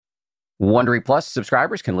Wondery Plus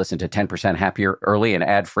subscribers can listen to 10% Happier early and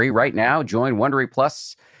ad-free right now. Join Wondery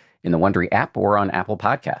Plus in the Wondery app or on Apple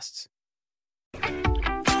Podcasts.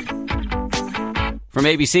 From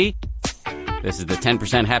ABC, this is the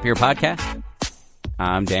 10% Happier podcast.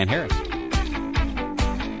 I'm Dan Harris.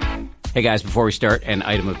 Hey guys, before we start, an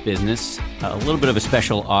item of business, a little bit of a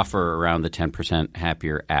special offer around the 10%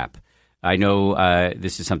 Happier app. I know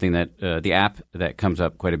this is something that the app that comes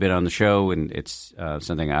up quite a bit on the show, and it's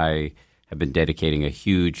something I have been dedicating a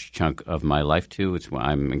huge chunk of my life to.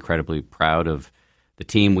 I'm incredibly proud of the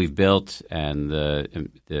team we've built and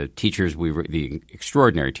the teachers the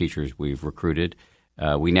extraordinary teachers we've recruited.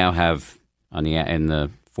 We now have in the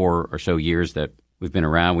 4 or so years that we've been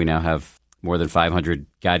around, we now have more than 500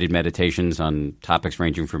 guided meditations on topics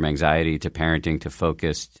ranging from anxiety to parenting to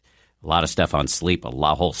focused. A lot of stuff on sleep.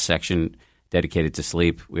 Whole section dedicated to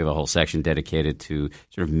sleep. We have a whole section dedicated to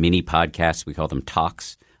sort of mini podcasts. We call them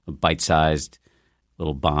talks. Bite-sized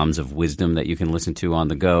little bombs of wisdom that you can listen to on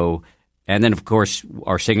the go. And then, of course,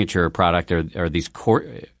 our signature product are these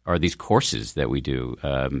courses that we do,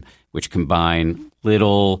 which combine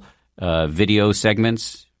little video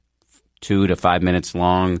segments, 2 to 5 minutes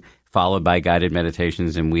long, followed by guided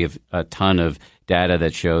meditations. And we have a ton of data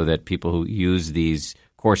that show that people who use these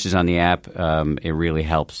courses on the app, it really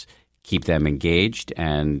helps keep them engaged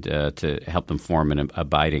and to help them form an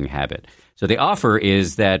abiding habit. So the offer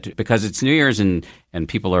is that because it's New Year's and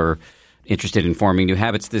people are interested in forming new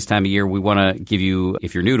habits this time of year, we want to give you,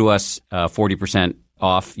 if you're new to us, 40%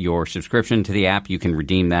 off your subscription to the app. You can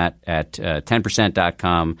redeem that at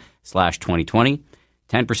 10%.com/2020,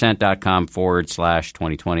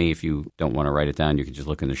 10%.com/2020. If you don't want to write it down, you can just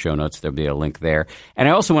look in the show notes. There'll be a link there. And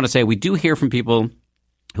I also want to say we do hear from people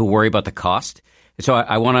who worry about the cost. So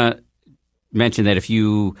I want to mention that if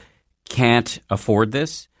you can't afford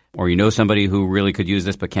this, or you know somebody who really could use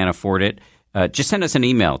this but can't afford it, just send us an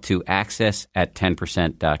email to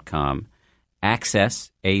access@10%.com.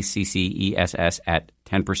 Access, ACCESS, at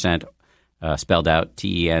 10%, spelled out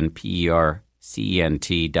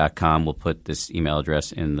TENPERCENT.com. We'll put this email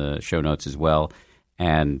address in the show notes as well.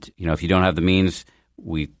 And, if you don't have the means,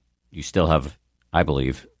 you still have, I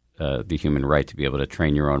believe, the human right to be able to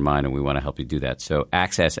train your own mind, and we want to help you do that. So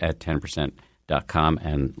access@10%.com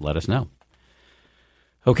and let us know.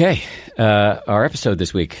 Okay, our episode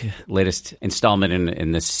this week, latest installment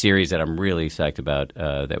in this series that I'm really psyched about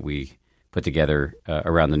that we put together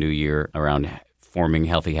around the new year, around forming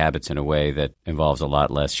healthy habits in a way that involves a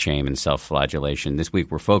lot less shame and self-flagellation. This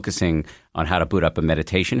week we're focusing on how to boot up a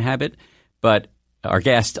meditation habit, but our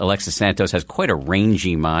guest, Alexis Santos, has quite a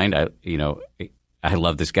rangy mind. I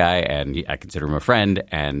love this guy, and I consider him a friend.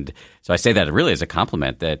 And so I say that really as a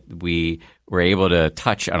compliment that we were able to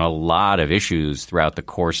touch on a lot of issues throughout the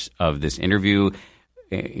course of this interview,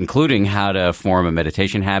 including how to form a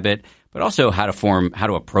meditation habit, but also how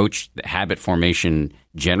to approach the habit formation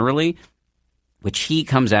generally, which he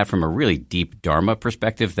comes at from a really deep Dharma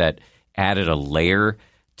perspective that added a layer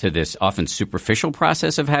to this often superficial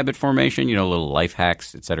process of habit formation, little life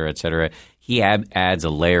hacks, et cetera, et cetera. He adds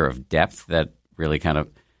a layer of depth that really kind of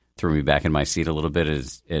threw me back in my seat a little bit.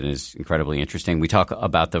 It is incredibly interesting. We talk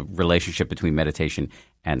about the relationship between meditation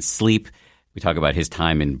and sleep. We talk about his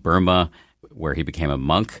time in Burma, where he became a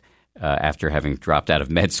monk after having dropped out of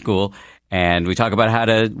med school. And we talk about how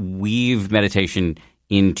to weave meditation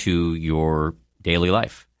into your daily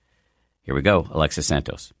life. Here we go, Alexis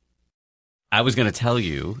Santos. I was going to tell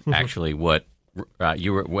you, actually, what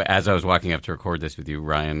you were, as I was walking up to record this with you,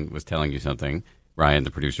 Ryan was telling you something. Ryan,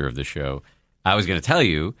 the producer of the show. I was going to tell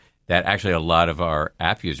you that actually a lot of our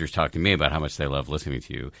app users talk to me about how much they love listening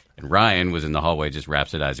to you. And Ryan was in the hallway just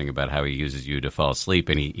rhapsodizing about how he uses you to fall asleep,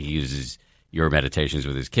 and he uses your meditations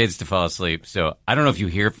with his kids to fall asleep. So I don't know if you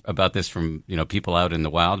hear about this from people out in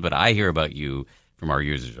the wild, but I hear about you from our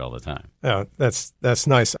users all the time. Oh, that's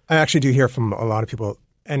nice. I actually do hear from a lot of people,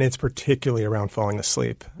 and it's particularly around falling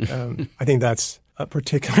asleep. I think that's a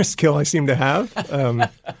particular skill I seem to have,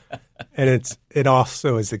 and it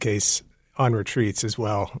also is the case on retreats as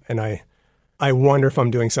well. And I wonder if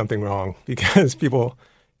I'm doing something wrong, because people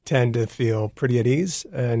tend to feel pretty at ease.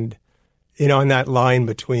 And, on that line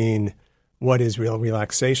between what is real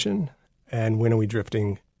relaxation and when are we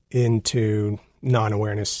drifting into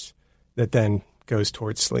non-awareness that then goes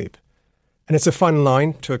towards sleep. And it's a fun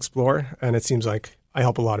line to explore. And it seems like I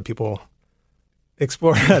help a lot of people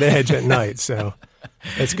explore that edge at night. So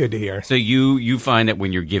it's good to hear. So you find that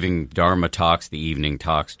when you're giving Dharma talks, the evening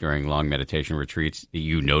talks during long meditation retreats,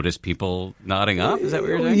 you notice people nodding off? Is that what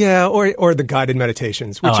you're saying? Yeah, or the guided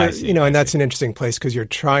meditations, which and that's an interesting place because you're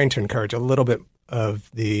trying to encourage a little bit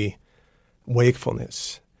of the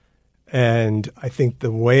wakefulness. And I think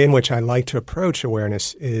the way in which I like to approach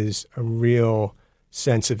awareness is a real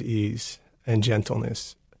sense of ease and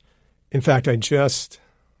gentleness. In fact, I just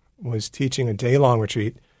was teaching a day-long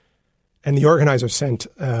retreat, and the organizer sent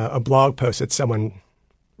a blog post that someone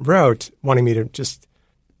wrote, wanting me to just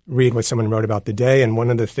read what someone wrote about the day. And one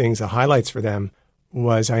of the things, the highlights for them,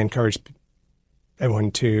 was I encouraged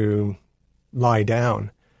everyone to lie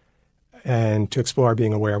down and to explore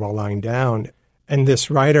being aware while lying down. And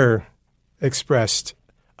this writer expressed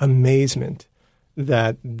amazement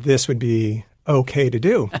that this would be okay to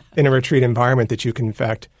do in a retreat environment, that you can, in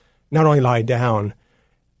fact, not only lie down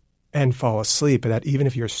and fall asleep, but that even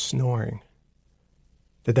if you're snoring,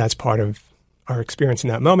 that's part of our experience in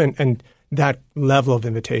that moment. And that level of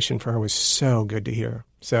invitation for her was so good to hear.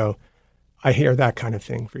 So I hear that kind of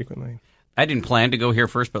thing frequently. I didn't plan to go here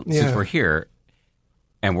first, but since we're here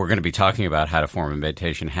and we're going to be talking about how to form a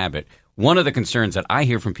meditation habit, one of the concerns that I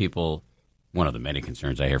hear from people, one of the many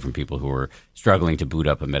concerns I hear from people who are struggling to boot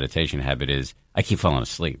up a meditation habit is, I keep falling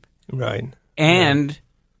asleep. Right. And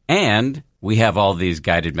we have all these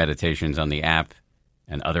guided meditations on the app,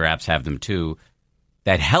 and other apps have them too,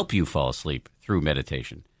 that help you fall asleep through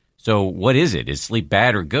meditation. So what is it? Is sleep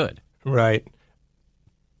bad or good? Right.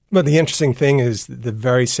 But the interesting thing is the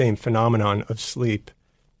very same phenomenon of sleep,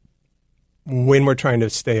 when we're trying to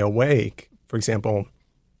stay awake, for example,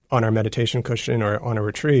 on our meditation cushion or on a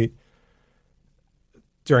retreat,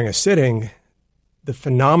 during a sitting, the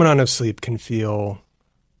phenomenon of sleep can feel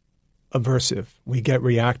aversive. We get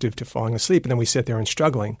reactive to falling asleep, and then we sit there and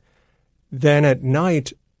struggling. Then at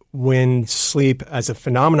night, when sleep as a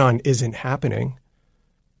phenomenon isn't happening,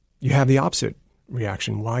 you have the opposite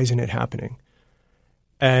reaction. Why isn't it happening?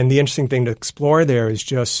 And the interesting thing to explore there is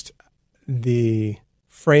just the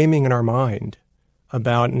framing in our mind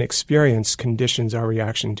about an experience conditions our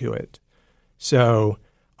reaction to it. So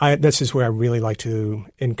this is where I really like to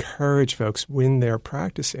encourage folks when they're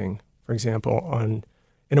practicing, for example,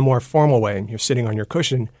 in a more formal way. You're sitting on your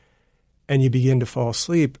cushion and you begin to fall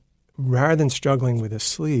asleep. Rather than struggling with a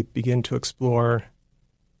sleep, begin to explore,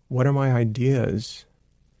 what are my ideas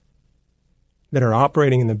that are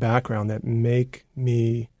operating in the background that make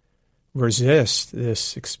me resist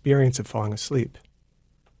this experience of falling asleep?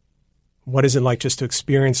 What is it like just to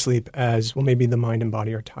experience sleep as, well, maybe the mind and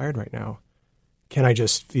body are tired right now? Can I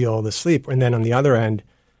just feel the sleep? And then on the other end,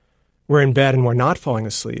 we're in bed and we're not falling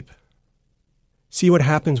asleep. See what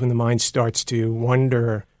happens when the mind starts to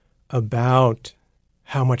wonder about,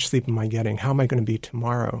 how much sleep am I getting? How am I going to be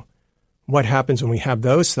tomorrow? What happens when we have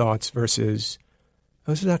those thoughts versus,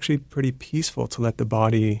 oh, this is actually pretty peaceful to let the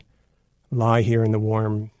body lie here in the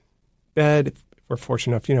warm bed. If we're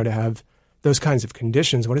fortunate enough, to have those kinds of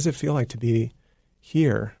conditions. What does it feel like to be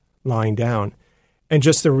here, lying down? And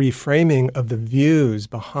just the reframing of the views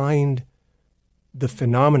behind the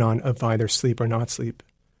phenomenon of either sleep or not sleep.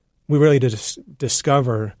 We really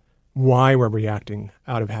discover why we're reacting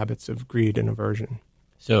out of habits of greed and aversion.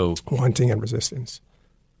 So wanting and resistance.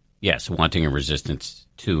 Yes, wanting and resistance,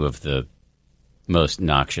 two of the most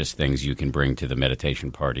noxious things you can bring to the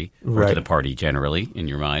meditation party, or to the party generally in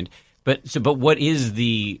your mind. But what is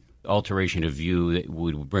the alteration of view that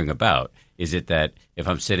would bring about? Is it that if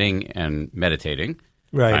I'm sitting and meditating,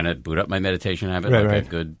 trying to boot up my meditation habit,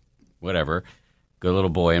 good, whatever, good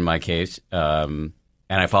little boy in my case,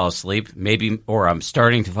 and I fall asleep, maybe, or I'm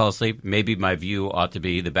starting to fall asleep, maybe my view ought to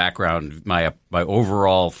be the background, my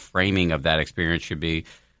overall framing of that experience should be,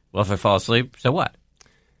 well, if I fall asleep, so what?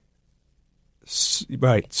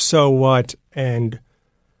 Right. So what, and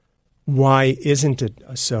why isn't it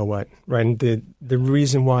a so what? Right. And the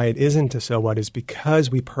reason why it isn't a so what is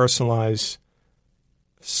because we personalize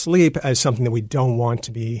sleep as something that we don't want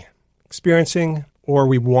to be experiencing, or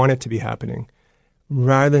we want it to be happening,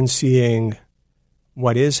 rather than seeing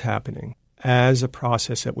what is happening as a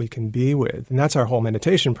process that we can be with. And that's our whole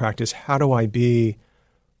meditation practice. How do I be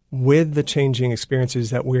with the changing experiences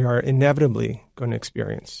that we are inevitably going to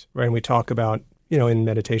experience? Right? And we talk about, in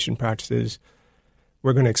meditation practices,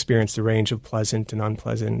 we're going to experience the range of pleasant and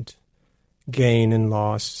unpleasant, gain and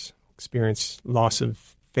loss, experience loss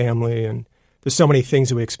of family, and there's so many things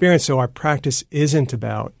that we experience. So our practice isn't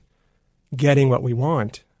about getting what we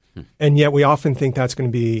want. And yet we often think that's going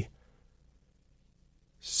to be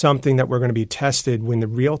something that we're going to be tested when the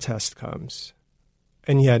real test comes.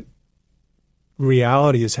 And yet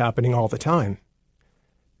reality is happening all the time,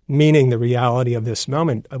 meaning the reality of this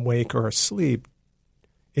moment, awake or asleep,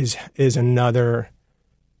 is another,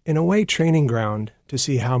 in a way, training ground to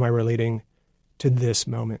see how am I relating to this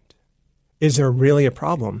moment. Is there really a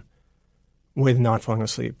problem with not falling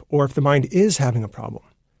asleep? Or if the mind is having a problem,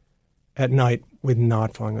 at night with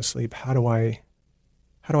not falling asleep? How do I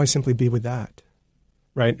simply be with that?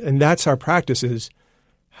 Right? And that's our practice, is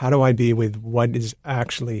how do I be with what is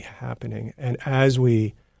actually happening? And as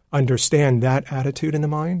we understand that attitude in the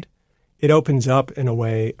mind, it opens up in a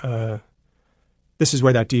way, this is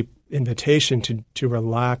where that deep invitation to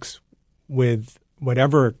relax with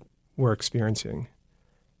whatever we're experiencing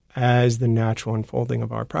as the natural unfolding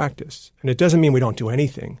of our practice. And it doesn't mean we don't do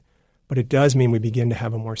anything, but it does mean we begin to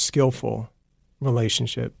have a more skillful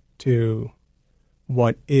relationship to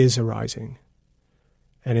what is arising.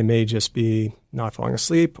 And it may just be not falling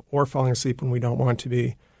asleep or falling asleep when we don't want to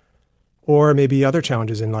be, or maybe other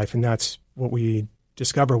challenges in life. And that's what we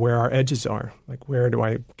discover, where our edges are. Like, where do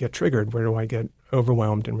I get triggered? Where do I get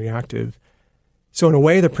overwhelmed and reactive? So in a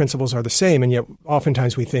way, the principles are the same. And yet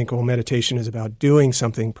oftentimes we think, well, meditation is about doing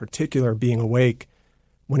something particular, being awake,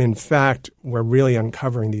 when in fact, we're really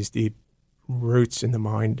uncovering these deep roots in the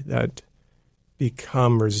mind that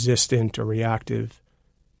become resistant or reactive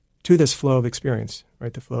to this flow of experience,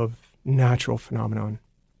 right? The flow of natural phenomenon.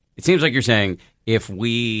 It seems like you're saying if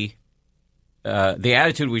we, the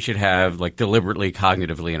attitude we should have, like deliberately,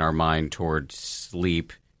 cognitively in our mind towards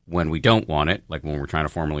sleep when we don't want it, like when we're trying to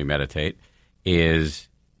formally meditate, is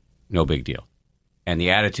no big deal. And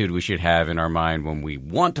the attitude we should have in our mind when we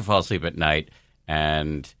want to fall asleep at night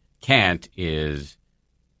and can't is,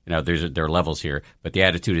 there are levels here, but the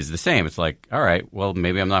attitude is the same. It's like, all right, well,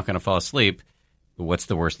 maybe I'm not going to fall asleep. What's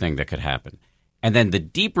the worst thing that could happen? And then the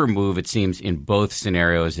deeper move, it seems, in both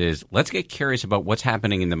scenarios is let's get curious about what's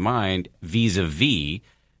happening in the mind vis-a-vis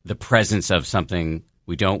the presence of something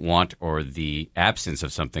we don't want or the absence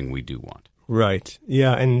of something we do want. Right.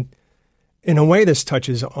 Yeah. And in a way, this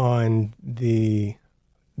touches on the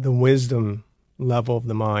wisdom level of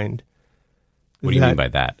the mind. What do you mean by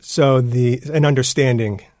that? So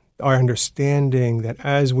our understanding that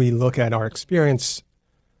as we look at our experience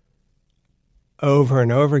over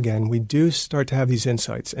and over again, we do start to have these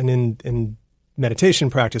insights. And in meditation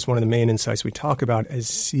practice, one of the main insights we talk about is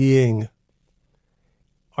seeing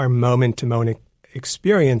our moment-to-moment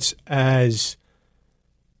experience as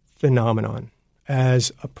phenomenon,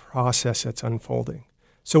 as a process that's unfolding.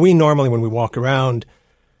 So we normally, when we walk around,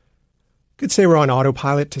 could say we're on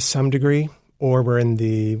autopilot to some degree, or we're in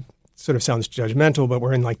the, sort of sounds judgmental, but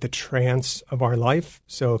we're in like the trance of our life.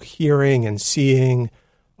 So hearing and seeing,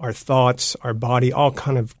 our thoughts, our body, all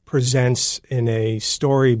kind of presents in a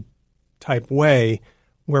story type way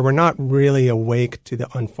where we're not really awake to the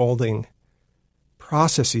unfolding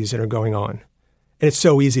processes that are going on. And it's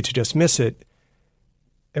so easy to just miss it.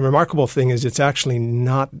 A remarkable thing is it's actually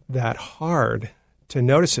not that hard to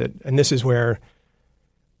notice it. And this is where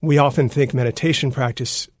we often think meditation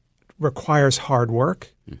practice requires hard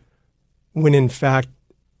work, when in fact,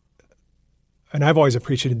 and I've always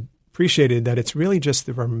appreciated that it's really just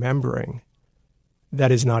the remembering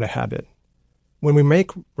that is not a habit. When we make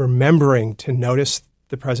remembering to notice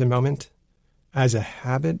the present moment as a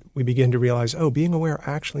habit, we begin to realize, being aware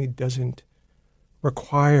actually doesn't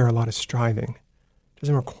require a lot of striving,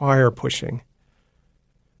 doesn't require pushing,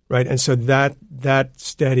 right? And so that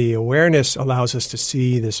steady awareness allows us to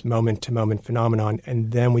see this moment-to-moment phenomenon,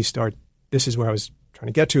 and then we start, this is where I was trying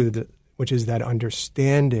to get to, which is that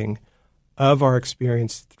understanding of our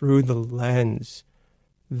experience through the lens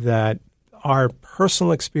that our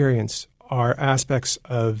personal experience are aspects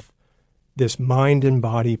of this mind and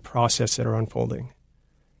body process that are unfolding.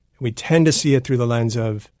 We tend to see it through the lens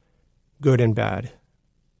of good and bad.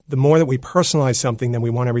 The more that we personalize something, then we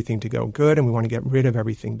want everything to go good and we want to get rid of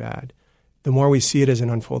everything bad. The more we see it as an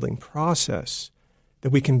unfolding process,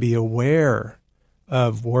 that we can be aware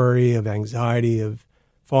of worry, of anxiety, of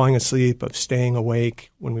falling asleep, of staying awake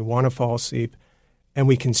when we want to fall asleep. And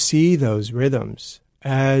we can see those rhythms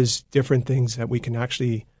as different things that we can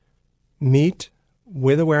actually meet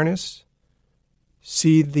with awareness,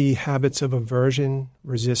 see the habits of aversion,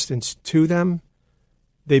 resistance to them.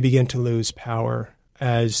 They begin to lose power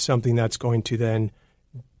as something that's going to then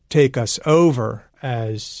take us over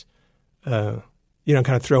as, kind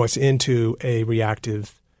of throw us into a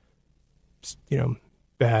reactive,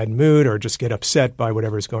 bad mood or just get upset by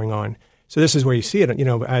whatever is going on. So this is where you see it,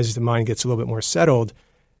 as the mind gets a little bit more settled,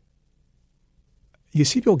 you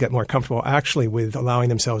see people get more comfortable actually with allowing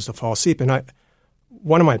themselves to fall asleep. And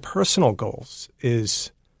one of my personal goals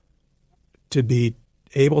is to be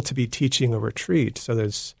able to be teaching a retreat. So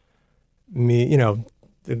there's me,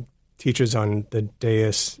 the teachers on the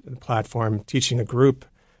dais, the platform, teaching a group,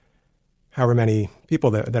 however many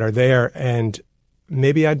people that are there. And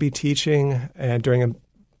maybe I'd be teaching during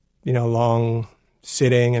a long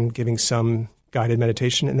sitting and giving some guided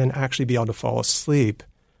meditation and then actually be able to fall asleep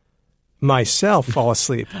myself fall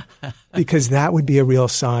asleep, because that would be a real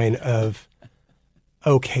sign of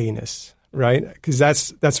okayness, right? Because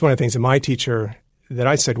that's one of the things that my teacher that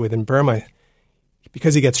I studied with in Burma,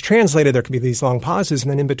 because he gets translated, there can be these long pauses,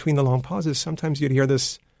 and then in between the long pauses, sometimes you'd hear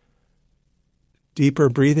this deeper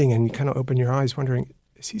breathing, and you kind of open your eyes wondering,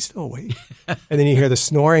 is he still awake? And then you hear the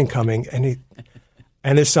snoring coming, and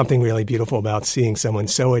there's something really beautiful about seeing someone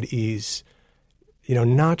so at ease,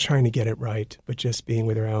 not trying to get it right, but just being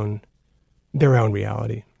with their own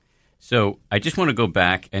reality. So I just want to go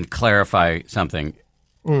back and clarify something.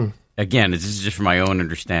 Again, this is just for my own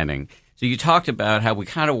understanding. So you talked about how we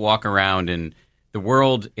kind of walk around in the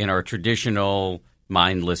world in our traditional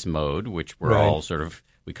mindless mode, which we're all sort of,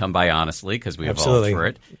 we come by honestly because we evolved for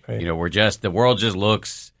it. Right. The world just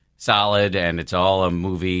looks solid and it's all a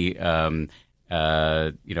movie.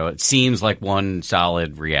 It seems like one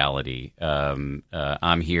solid reality.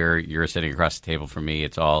 I'm here, you're sitting across the table from me.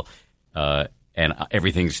 It's all, and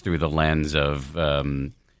everything's through the lens of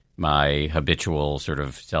my habitual sort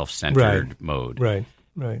of self-centered mode. Right.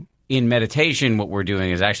 In meditation, what we're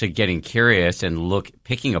doing is actually getting curious and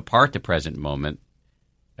picking apart the present moment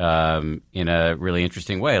in a really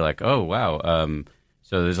interesting way. Like, oh, wow.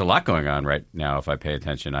 So there's a lot going on right now. If I pay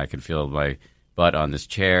attention, I can feel my butt on this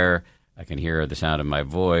chair. I can hear the sound of my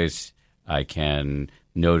voice. I can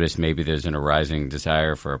notice maybe there's an arising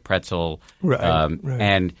desire for a pretzel.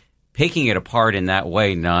 And picking it apart in that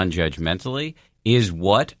way, non-judgmentally, is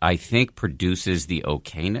what I think produces the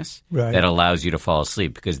okayness that allows you to fall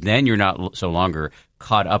asleep. Because then you're not so longer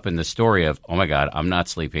caught up in the story of, oh my God, I'm not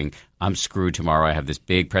sleeping. I'm screwed tomorrow. I have this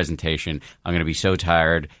big presentation. I'm going to be so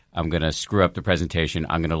tired. I'm going to screw up the presentation.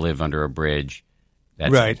 I'm going to live under a bridge.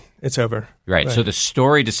 That's It's over. Right. So the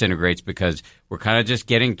story disintegrates because we're kind of just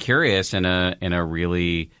getting curious in a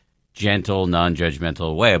really gentle,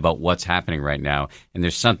 non-judgmental way about what's happening right now. And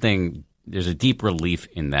there's a deep relief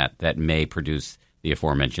in that may produce the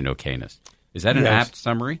aforementioned okayness. Is that an apt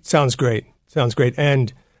summary? Sounds great.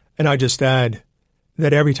 And I just add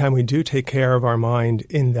that every time we do take care of our mind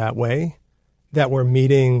in that way, that we're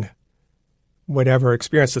meeting whatever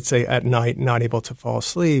experience, let's say at night, not able to fall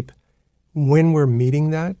asleep, when we're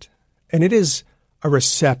meeting that, and it is a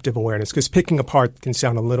receptive awareness, because picking apart can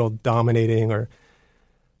sound a little dominating or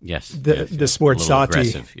this word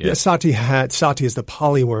sati. Sati is the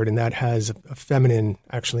Pali word, and that has a feminine,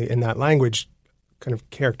 actually, in that language, kind of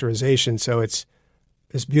characterization. So it's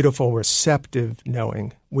this beautiful receptive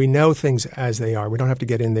knowing. We know things as they are. We don't have to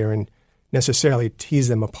get in there and necessarily tease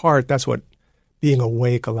them apart. That's what being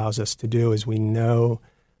awake allows us to do, is we know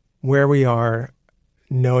where we are,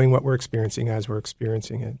 knowing what we're experiencing as we're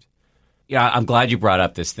experiencing it. Yeah, I'm glad you brought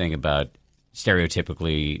up this thing about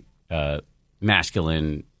stereotypically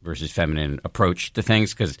masculine versus feminine approach to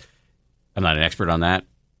things, because I'm not an expert on that.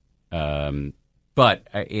 But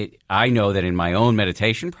I know that in my own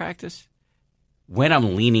meditation practice, when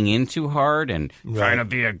I'm leaning in too hard and trying to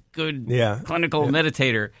be a good clinical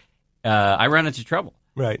meditator, I run into trouble.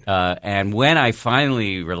 Right. And when I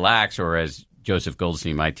finally relax, or as Joseph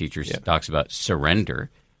Goldstein, my teacher, talks about,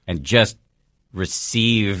 surrender and just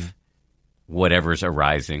receive whatever's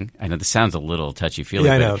arising. I know this sounds a little touchy-feely,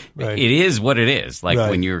 but it is what it is. Like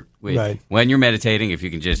when you're meditating, if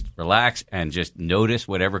you can just relax and just notice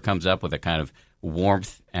whatever comes up with a kind of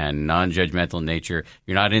warmth and non-judgmental nature,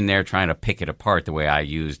 you're not in there trying to pick it apart the way I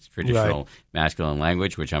used traditional masculine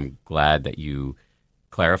language, which I'm glad that you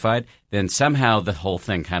clarified, then somehow the whole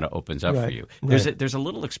thing kind of opens up for you. There's a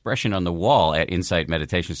little expression on the wall at Insight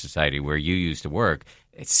Meditation Society where you used to work.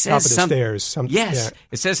 It says top of the stairs.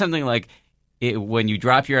 It says something like, when you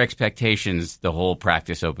drop your expectations, the whole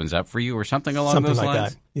practice opens up for you, or something along those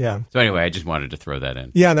lines. That. Yeah. So anyway, I just wanted to throw that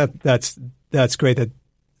in. Yeah, that's great.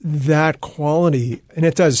 That quality, and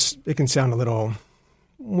it can sound a little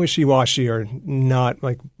wishy-washy or not,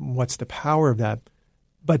 like, what's the power of that?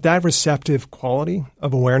 But that receptive quality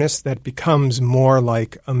of awareness that becomes more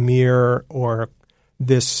like a mirror, or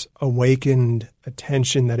this awakened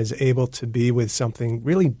attention that is able to be with something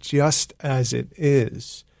really just as it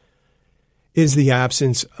is the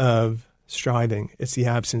absence of striving. It's the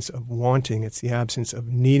absence of wanting. It's the absence of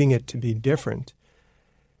needing it to be different.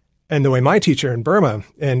 And the way my teacher in Burma,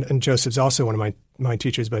 and Joseph's also one of my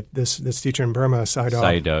teachers, but this teacher in Burma,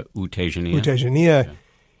 Sayadaw U Tejaniya,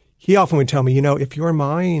 he often would tell me, if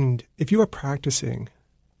you are practicing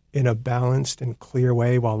in a balanced and clear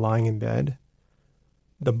way while lying in bed,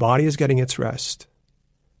 the body is getting its rest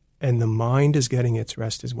and the mind is getting its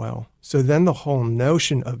rest as well. So then the whole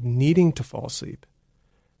notion of needing to fall asleep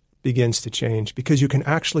begins to change, because you can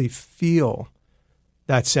actually feel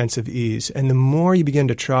that sense of ease. And the more you begin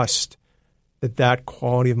to trust that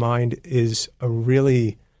quality of mind is a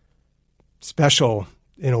really special,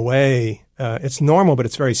 in a way. It's normal, but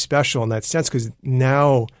it's very special in that sense, because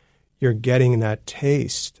now you're getting that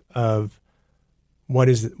taste of what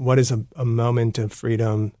is a moment of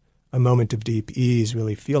freedom, a moment of deep ease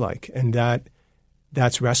really feel like, and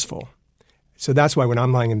that's restful. So that's why when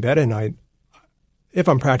I'm lying in bed at night, if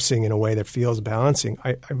I'm practicing in a way that feels balancing,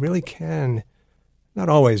 I really can, not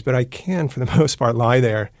always, but I can for the most part lie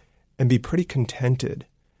there and be pretty contented,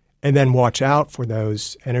 and then watch out for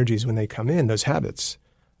those energies when they come in, those habits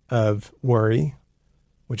of worry,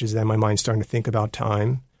 which is then my mind starting to think about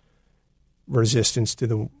time, resistance to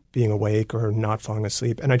the being awake or not falling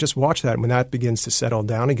asleep. And I just watch that. When that begins to settle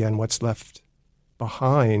down again, what's left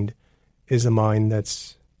behind is a mind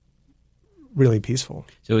that's really peaceful.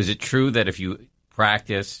 So is it true that if you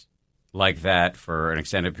practice like that for an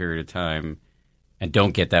extended period of time and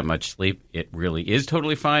don't get that much sleep, it really is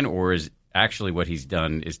totally fine? Or is actually what he's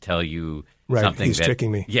done is tell you something he's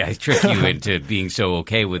tricking me. Yeah, he's tricking you into being so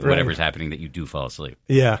okay with whatever's happening that you do fall asleep.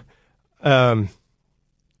 Yeah.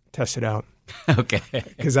 Test it out. Okay.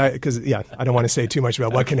 Because I don't want to say too much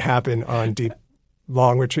about what can happen on deep,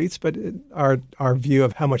 long retreats, but our view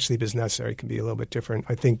of how much sleep is necessary can be a little bit different.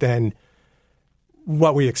 I think then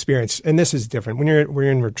what we experience, and this is different, when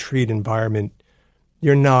we're in retreat environment,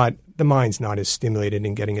 the mind's not as stimulated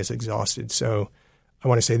and getting as exhausted. So I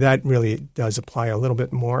want to say that really does apply a little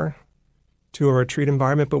bit more to a retreat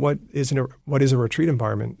environment. But what is a retreat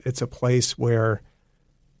environment? It's a place where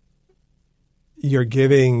you're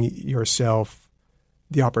giving yourself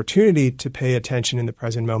the opportunity to pay attention in the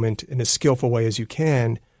present moment in as skillful way as you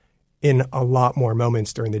can in a lot more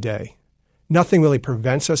moments during the day. Nothing really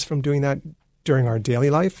prevents us from doing that during our daily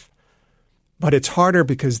life, but it's harder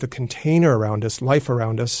because the container around us, life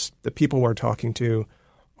around us, the people we're talking to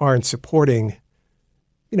aren't supporting,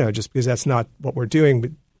 just because that's not what we're doing,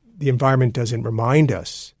 but the environment doesn't remind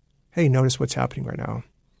us, hey, notice what's happening right now.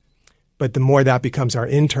 But the more that becomes our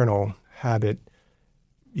internal habit,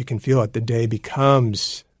 you can feel it. The day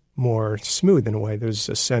becomes more smooth in a way. There's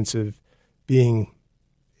a sense of being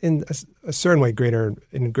in a certain way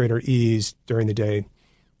greater ease during the day,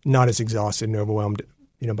 not as exhausted and overwhelmed,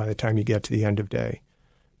 by the time you get to the end of day.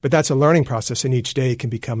 But that's a learning process, and each day can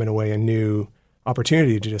become in a way a new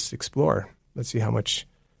opportunity to just explore. Let's see how much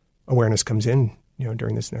awareness comes in,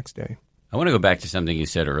 during this next day. I want to go back to something you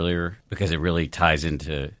said earlier because it really ties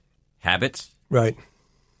into habits. Right.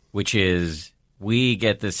 Which is, we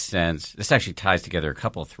get this sense, this actually ties together a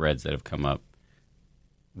couple of threads that have come up.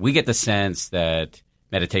 We get the sense that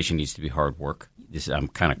meditation needs to be hard work. I'm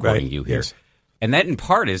kind of quoting you here. Yes. And that in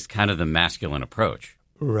part is kind of the masculine approach.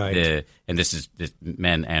 Right. And this is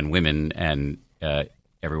men and women and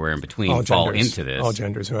everywhere in between fall into this. All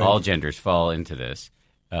genders, right. All genders fall into this.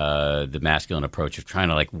 The masculine approach of trying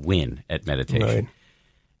to win at meditation. Right.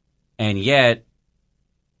 And yet,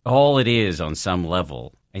 all it is on some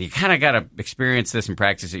level, and you kind of got to experience this and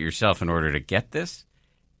practice it yourself in order to get this,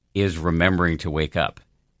 is remembering to wake up.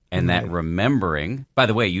 And that remembering, by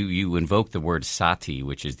the way, you invoke the word sati,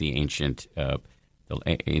 which is the ancient,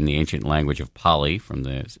 in the ancient language of Pali from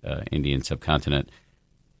the Indian subcontinent,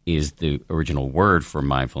 is the original word for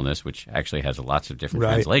mindfulness, which actually has lots of different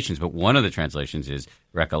translations. But one of the translations is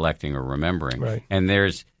recollecting or remembering. Right. And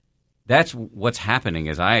that's what's happening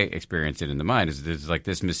as I experience it in the mind, is there's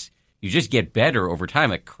this you just get better over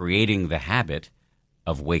time at creating the habit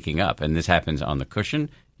of waking up. And this happens on the cushion.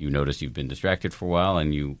 You notice you've been distracted for a while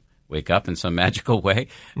and you wake up in some magical way.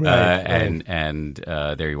 And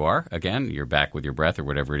there you are again. You're back with your breath or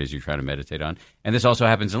whatever it is you're trying to meditate on. And this also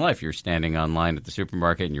happens in life. You're standing online at the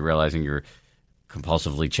supermarket and you're realizing you're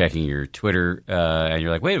compulsively checking your Twitter and you're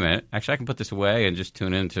like, wait a minute, actually I can put this away and just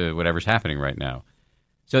tune into whatever's happening right now.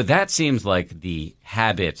 So that seems like the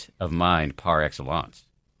habit of mind par excellence.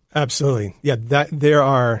 Absolutely. Yeah,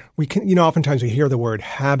 oftentimes we hear the word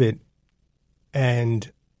habit,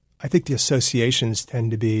 and I think the associations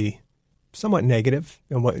tend to be somewhat negative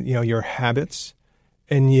in your habits.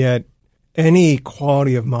 And yet any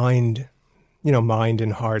quality of mind, mind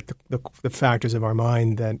and heart, the factors of our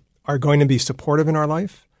mind that are going to be supportive in our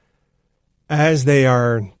life, as they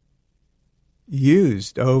are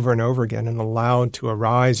used over and over again and allowed to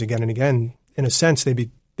arise again and again, in a sense, they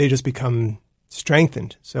just become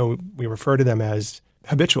strengthened. So we refer to them as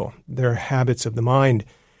habitual. They're habits of the mind.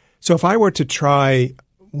 So if I were to try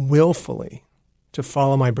willfully to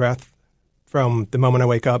follow my breath from the moment I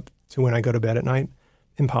wake up to when I go to bed at night,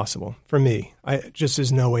 impossible for me.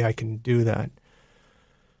 There's no way I can do that.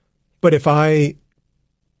 But if I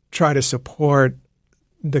try to support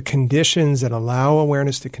the conditions that allow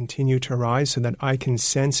awareness to continue to arise so that I can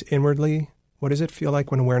sense inwardly what does it feel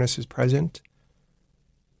like when awareness is present?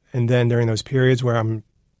 And then during those periods where I'm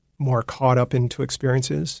more caught up into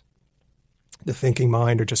experiences, the thinking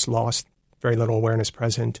mind or just lost, very little awareness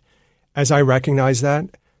present. As I recognize that,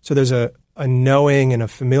 so there's a knowing and a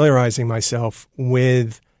familiarizing myself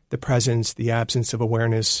with the presence, the absence of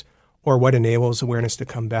awareness, or what enables awareness to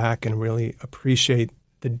come back and really appreciate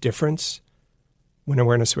the difference when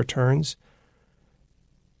awareness returns.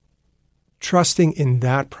 Trusting in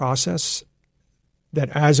that process, that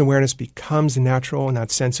as awareness becomes natural and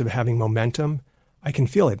that sense of having momentum, I can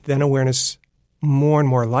feel it. Then awareness more and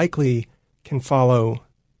more likely can follow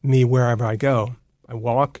me wherever I go. I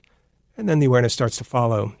walk, and then the awareness starts to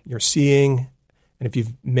follow. You're seeing, and if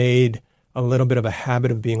you've made a little bit of a habit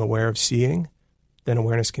of being aware of seeing, then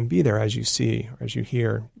awareness can be there as you see or as you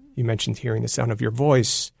hear. You mentioned hearing the sound of your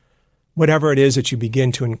voice. Whatever it is that you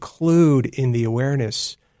begin to include in the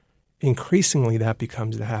awareness, increasingly that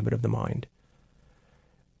becomes the habit of the mind.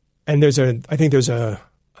 And I think there's a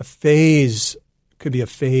phase, could be a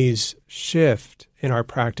phase shift in our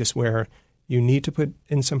practice where you need to put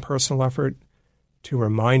in some personal effort to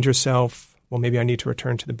remind yourself, well, maybe I need to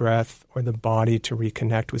return to the breath or the body to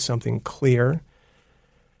reconnect with something clear.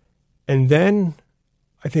 And then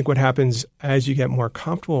I think what happens as you get more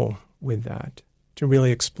comfortable with that, to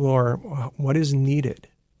really explore what is needed,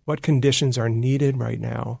 what conditions are needed right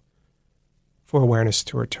now for awareness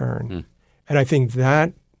to return. And I think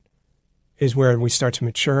that is where we start to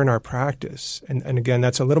mature in our practice. And again,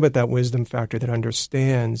 that's a little bit that wisdom factor that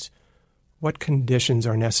understands what conditions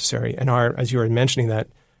are necessary. And as you were mentioning, that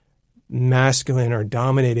masculine or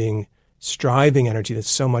dominating striving energy that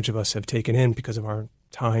so much of us have taken in because of our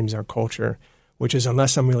times, our culture, which is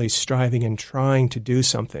unless I'm really striving and trying to do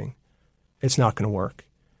something, it's not going to work.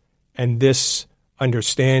 And this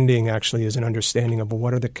understanding actually is an understanding of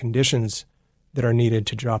what are the conditions that are needed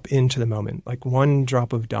to drop into the moment, like one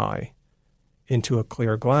drop of dye into a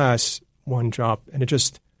clear glass, one drop, and it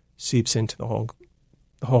just seeps into the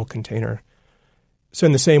whole container. So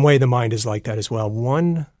in the same way, the mind is like that as well.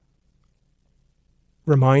 One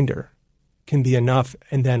reminder can be enough,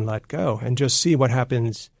 and then let go and just see what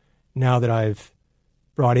happens now that I've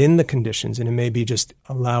brought in the conditions. And it may be just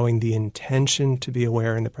allowing the intention to be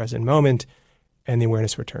aware in the present moment, and the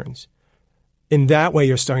awareness returns. In that way,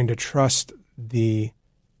 you're starting to trust the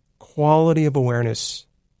quality of awareness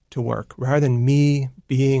to work. Rather than me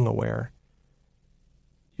being aware,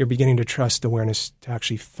 you're beginning to trust awareness to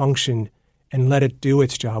actually function and let it do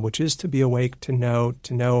its job, which is to be awake, to know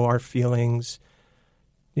our feelings,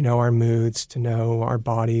 our moods, to know our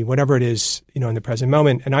body, whatever it is, in the present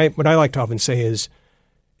moment. And what I like to often say is,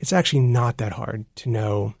 it's actually not that hard to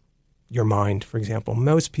know your mind, for example.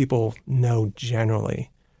 Most people know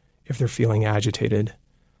generally if they're feeling agitated,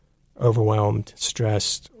 overwhelmed,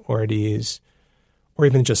 stressed, or at ease, or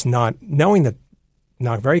even just not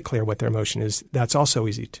very clear what their emotion is. That's also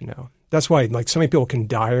easy to know. That's why so many people can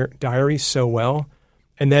diary so well,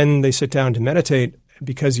 and then they sit down to meditate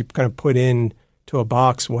because you kind of put in to a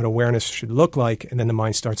box what awareness should look like, and then the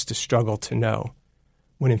mind starts to struggle to know,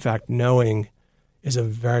 when in fact knowing is a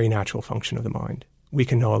very natural function of the mind. We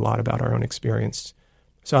can know a lot about our own experience.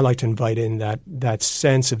 So I like to invite in that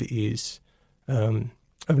sense of ease, of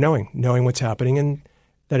knowing what's happening, and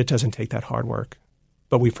that it doesn't take that hard work.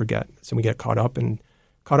 But we forget, so we get caught up in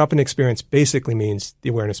experience. Basically means the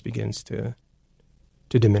awareness begins to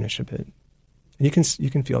diminish a bit. And you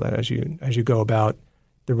can feel that as you go about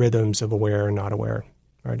the rhythms of aware and not aware.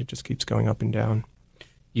 Right, it just keeps going up and down.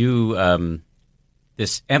 You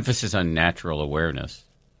this emphasis on natural awareness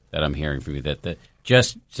that I'm hearing from you, that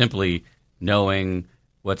just simply knowing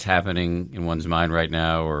what's happening in one's mind right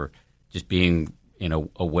now, or just being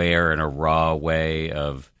aware in a raw way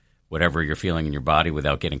of whatever you're feeling in your body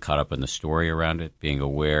without getting caught up in the story around it, being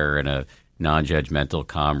aware in a non-judgmental,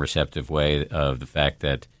 calm, receptive way of the fact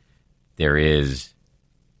that there is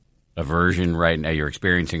aversion right now. You're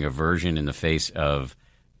experiencing aversion in the face of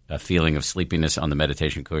a feeling of sleepiness on the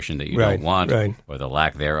meditation cushion that you don't want, or the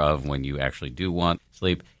lack thereof when you actually do want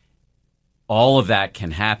sleep. All of that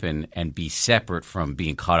can happen and be separate from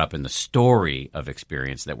being caught up in the story of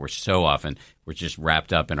experience that we're just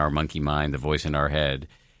wrapped up in our monkey mind, the voice in our head.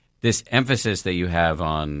 This emphasis that you have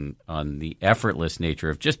on the effortless nature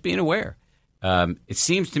of just being aware. It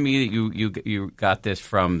seems to me that you got this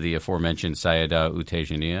from the aforementioned Sayadaw U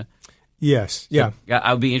Tejaniya. Yes, yeah. So,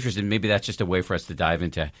 I would be interested. Maybe that's just a way for us to dive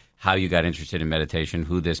into how you got interested in meditation,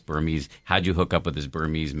 how'd you hook up with this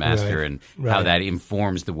Burmese master, and how that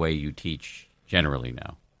informs the way you teach generally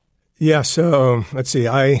now. Yeah, so let's see.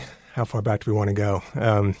 How far back do we want to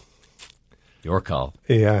go? Your call.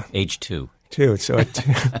 Yeah. Age 2. So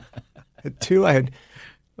At 2,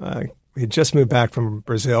 we had just moved back from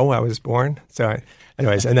Brazil where I was born.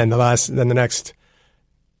 Anyways, and then the next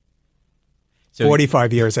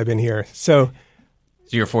 45 years I've been here. So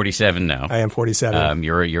you're 47 now. I am 47.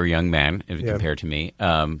 You're a young man compared to me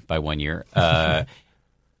by 1 year.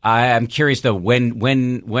 I'm curious though,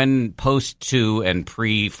 when post 2 and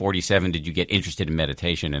pre 47 did you get interested in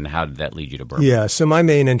meditation, and how did that lead you to Burma? Yeah, so my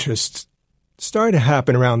main interest started to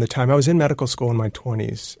happen around the time I was in medical school in my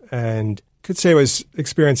 20s, and could say I was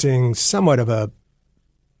experiencing somewhat of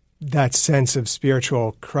that sense of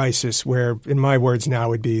spiritual crisis, where, in my words now,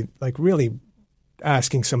 would be like really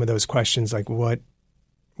asking some of those questions, like where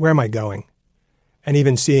am I going? And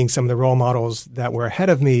even seeing some of the role models that were ahead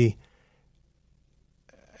of me,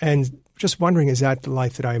 and just wondering, is that the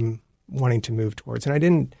life that I'm wanting to move towards?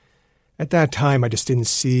 And at that time, I just didn't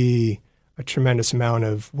see a tremendous amount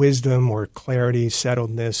of wisdom or clarity,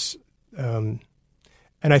 settledness. And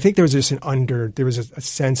I think there was just a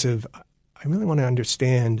sense of, I really want to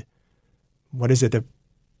understand what is it that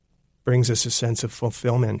brings us a sense of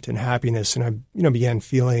fulfillment and happiness. And I, began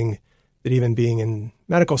feeling that even being in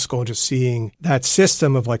medical school, just seeing that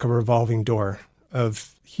system of like a revolving door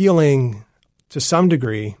of healing to some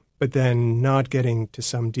degree, but then not getting to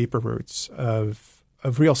some deeper roots of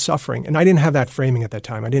real suffering. And I didn't have that framing at that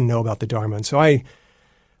time. I didn't know about the Dharma. And so I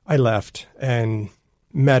left and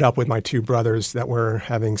met up with my 2 brothers that were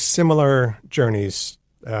having similar journeys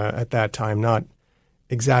at that time, not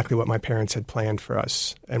exactly what my parents had planned for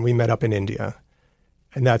us. And we met up in India.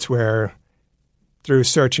 And that's where, through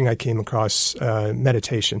searching, I came across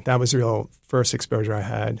meditation. That was the real first exposure I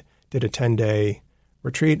had. Did a 10-day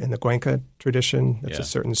retreat in the Goenka tradition. That's a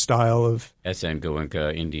certain style of... S.N.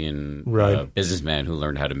 Goenka, Indian businessman who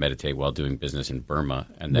learned how to meditate while doing business in Burma,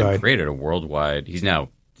 and then created a worldwide... He's now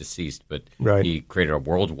deceased, but he created a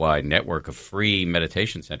worldwide network of free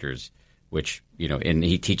meditation centers, which, and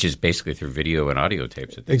he teaches basically through video and audio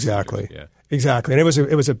tapes at these Exactly. centers. Exactly. And it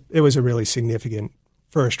was a really significant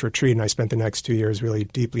first retreat, and I spent the next 2 years really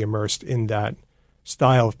deeply immersed in that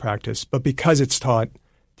style of practice. But because it's taught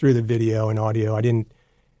through the video and audio, I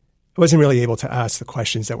wasn't really able to ask the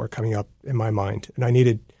questions that were coming up in my mind. And I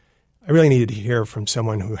really needed to hear from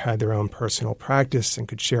someone who had their own personal practice and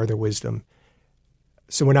could share their wisdom.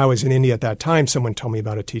 So when I was in India at that time, someone told me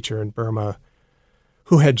about a teacher in Burma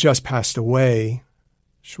who had just passed away,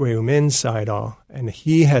 Shwe Umin Sayadaw, and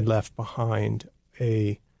he had left behind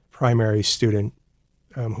a primary student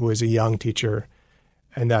who was a young teacher,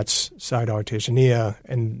 and that's Sayadaw Tejaniya.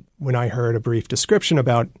 And when I heard a brief description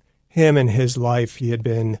about him and his life, he had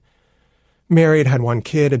been married, had 1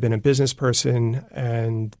 kid, had been a business person,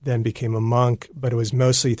 and then became a monk. But it was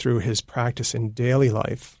mostly through his practice in daily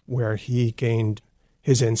life where he gained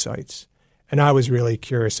his insights. And I was really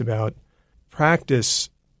curious about practice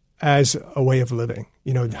as a way of living.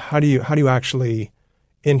 How do you actually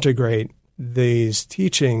integrate these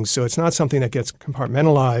teachings so it's not something that gets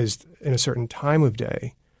compartmentalized in a certain time of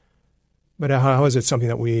day, but how is it something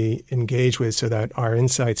that we engage with so that our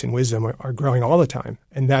insights and wisdom are growing all the time?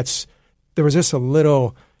 And there was just a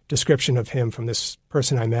little description of him from this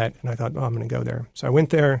person I met, and I thought, I'm going to go there. So I went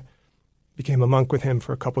there, became a monk with him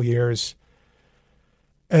for a couple years.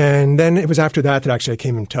 And then it was after that actually I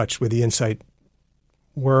came in touch with the insight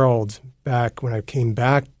world back when I came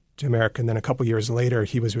back to America. And then a couple years later,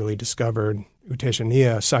 he was really discovered.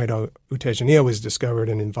 Sayadaw U Tejaniya was discovered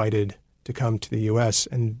and invited to come to the U.S.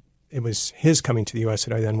 And it was his coming to the U.S.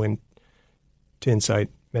 that I then went to Insight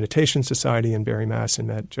Meditation Society in Barry, Mass. And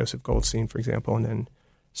met Joseph Goldstein, for example, and then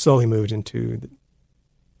slowly moved into the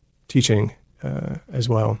teaching as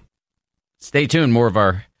well. Stay tuned. More of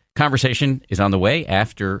our conversation is on the way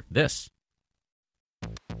after this.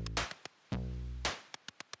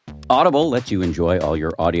 Audible lets you enjoy all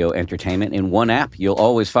your audio entertainment in one app. You'll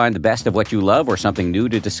always find the best of what you love or something new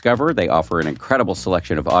to discover. They offer an incredible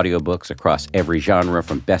selection of audiobooks across every genre,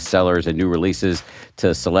 from bestsellers and new releases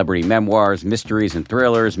to celebrity memoirs, mysteries and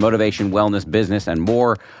thrillers, motivation, wellness, business, and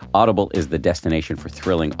more. Audible is the destination for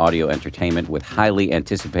thrilling audio entertainment with highly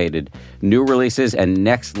anticipated new releases and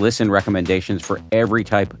next listen recommendations for every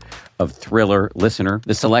type of thriller listener.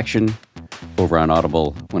 The selection over on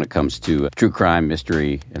Audible when it comes to true crime,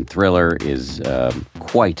 mystery, and thriller is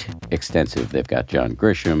quite extensive. They've got John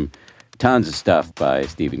Grisham, tons of stuff by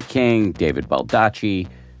Stephen King, David Baldacci.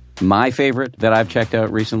 My favorite that I've checked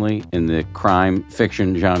out recently in the crime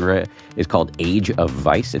fiction genre is called Age of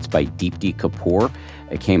Vice. It's by Deepti Kapoor.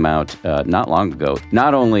 It came out not long ago.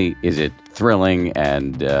 Not only is it thrilling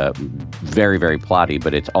and very, very plotty,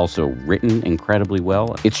 but it's also written incredibly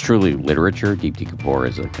well. It's truly literature. Deepti Kapoor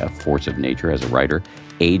is a force of nature as a writer.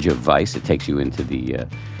 Age of Vice, it takes you into the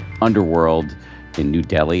underworld in New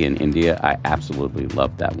Delhi in India. I absolutely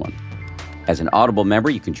loved that one. As an Audible member,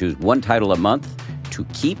 you can choose one title a month to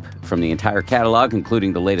keep from the entire catalog,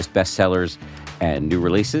 including the latest bestsellers and new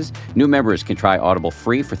releases. New members can try Audible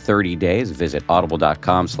free for 30 days. Visit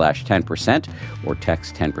audible.com/10% or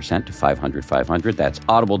text 10% to 500-500. That's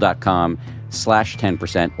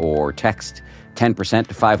audible.com/10% or text 10%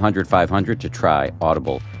 to 500-500 to try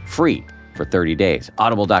Audible free for 30 days.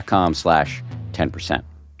 Audible.com/10%.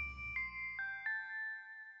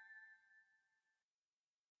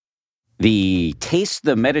 The Taste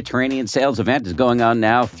the Mediterranean sales event is going on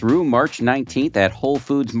now through March 19th at Whole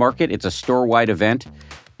Foods Market. It's a store-wide event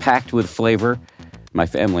packed with flavor. My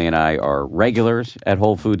family and I are regulars at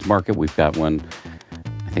Whole Foods Market. We've got one,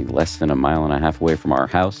 I think, less than a mile and a half away from our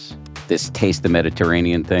house. This Taste the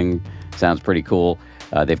Mediterranean thing sounds pretty cool.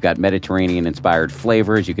 They've got Mediterranean-inspired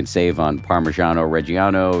flavors. You can save on Parmigiano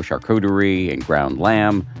Reggiano, charcuterie, and ground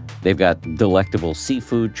lamb. They've got delectable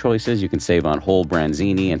seafood choices. You can save on whole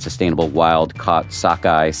branzini and sustainable wild-caught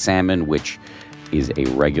sockeye salmon, which is a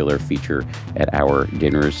regular feature at our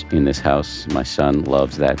dinners in this house. My son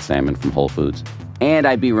loves that salmon from Whole Foods. And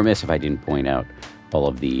I'd be remiss if I didn't point out all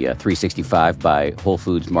of the 365 by Whole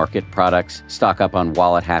Foods Market products. Stock up on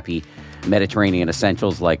wallet-happy Mediterranean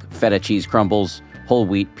essentials like feta cheese crumbles, whole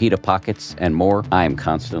wheat pita pockets, and more. I am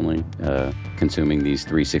constantly consuming these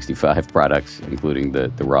 365 products, including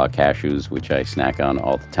the raw cashews, which I snack on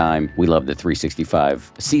all the time. We love the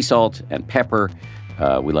 365 sea salt and pepper.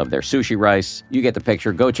 We love their sushi rice. You get the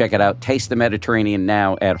picture. Go check it out. Taste the Mediterranean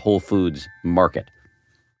now at Whole Foods Market.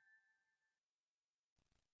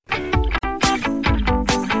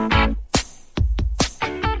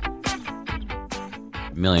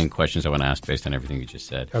 Million questions I want to ask based on everything you just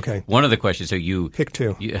said. Okay. One of the questions, so you... Pick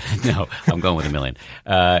two. No, I'm going with a million.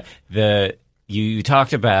 You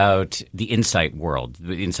talked about the insight world.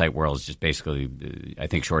 The insight world is just basically, I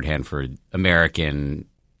think, shorthand for American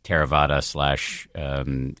Theravada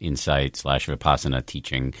 / insight / Vipassana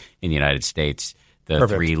teaching in the United States. The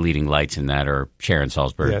Perfect. Three leading lights in that are Sharon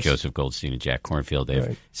Salzberg, Yes. Joseph Goldstein, and Jack Kornfield. They've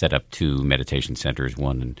Right. set up 2 meditation centers,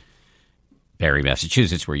 one in Barre,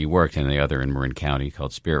 Massachusetts, where you worked, and the other in Marin County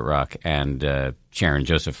called Spirit Rock. And Sharon and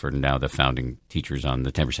Joseph are now the founding teachers on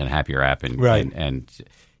the 10% Happier app. Right. And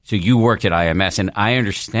so you worked at IMS, and I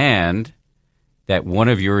understand that one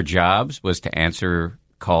of your jobs was to answer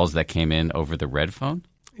calls that came in over the red phone.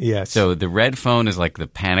 Yes. So the red phone is like the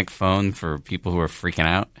panic phone for people who are freaking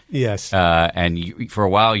out. Yes. And for a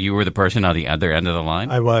while, you were the person on the other end of the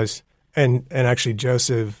line? I was. And actually,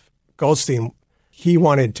 Joseph Goldstein, he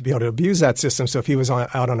wanted to be able to abuse that system. So if he was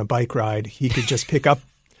out on a bike ride, he could just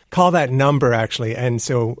call that number, actually. And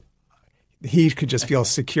so he could just feel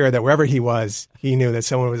secure that wherever he was, he knew that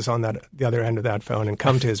someone was on the other end of that phone and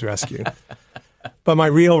come to his rescue. But my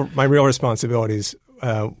real responsibilities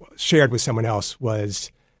shared with someone else was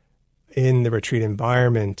in the retreat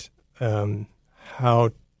environment,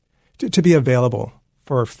 how to be available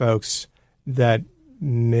for folks that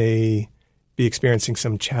may be experiencing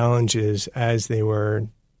some challenges as they were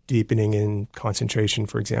deepening in concentration,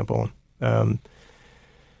 for example,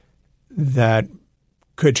 that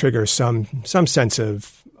could trigger some sense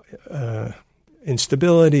of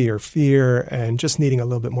instability or fear, and just needing a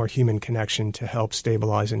little bit more human connection to help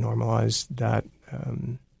stabilize and normalize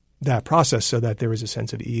that process, so that there was a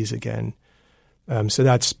sense of ease again. So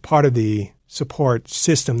that's part of the support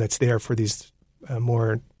system that's there for these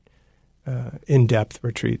more in-depth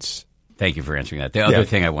retreats. Thank you for answering that. The other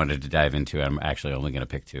thing I wanted to dive into, I'm actually only going to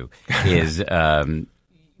pick 2, is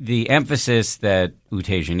the emphasis that U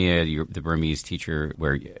Tejaniya, the Burmese teacher,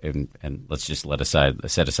 and let's just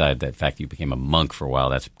set aside that fact you became a monk for a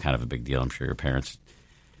while. That's kind of a big deal. I'm sure your parents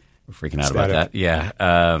were freaking out about that. Yeah.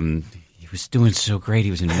 He was doing so great.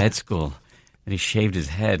 He was in med school, and he shaved his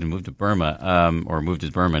head and moved to Burma, moved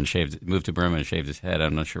to Burma and shaved his head.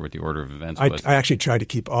 I'm not sure what the order of events was. I actually tried to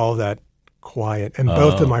keep all of that quiet, and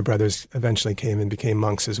both of my brothers eventually came and became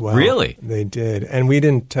monks as well. Really? They did, and we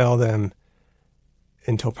didn't tell them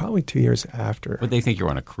until probably 2 years after. Would they think you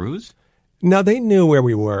were on a cruise? No, they knew where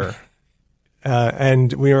we were,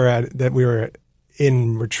 and we were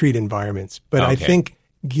in retreat environments. But I think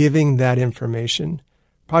giving that information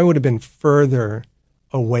probably would have been further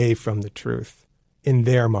away from the truth in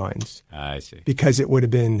their minds. I see. Because it would have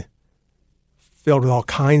been filled with all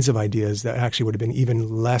kinds of ideas that actually would have been even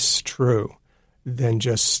less true than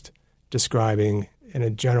just describing in a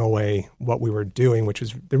general way what we were doing, which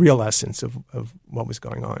was the real essence of what was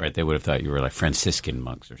going on. Right. They would have thought you were like Franciscan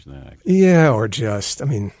monks or something like that. Yeah, or just,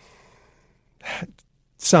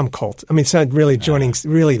 some cult. Some really joining,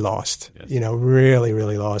 really lost, yes. Really,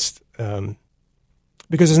 really lost.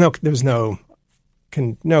 because there's no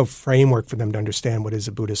framework for them to understand what is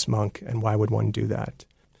a Buddhist monk and why would one do that.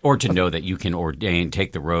 Or to know that you can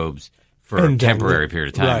take the robes for a temporary period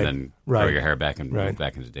of time, then grow your hair back and move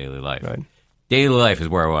back into daily life. Right. Daily life is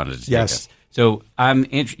where I wanted to take us. So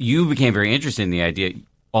you became very interested in the idea,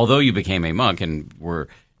 although you became a monk and were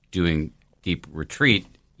doing deep retreat,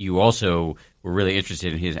 you also were really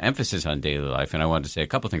interested in his emphasis on daily life. And I wanted to say a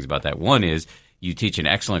couple things about that. One is you teach an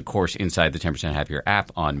excellent course inside the 10% Happier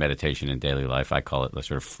app on meditation in daily life. I call it the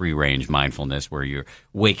sort of free-range mindfulness, where you're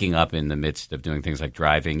waking up in the midst of doing things like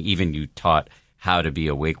driving. Even you taught how to be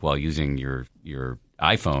awake while using your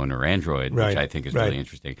iPhone or Android, which I think is really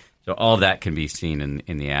interesting. So all of that can be seen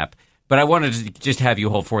in the app. But I wanted to just have you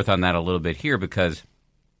hold forth on that a little bit here, because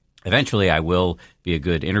eventually I will be a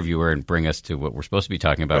good interviewer and bring us to what we're supposed to be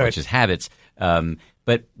talking about, which is habits.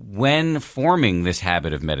 But when forming this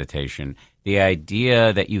habit of meditation, the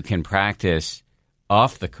idea that you can practice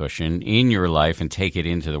off the cushion in your life and take it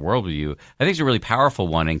into the world with you, I think is a really powerful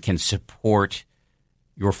one and can support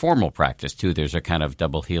your formal practice, too. There's a kind of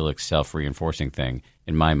double helix self-reinforcing thing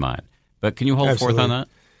in my mind. But can you hold forth on that?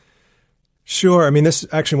 Sure. I mean, this is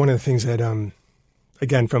actually one of the things that,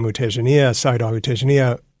 again, from Sayadaw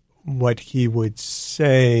Utejaniya, what he would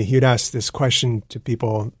say, he would ask this question to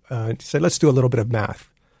people. He said, let's do a little bit of math.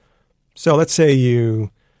 So let's see,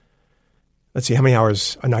 how many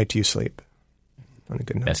hours a night do you sleep? On a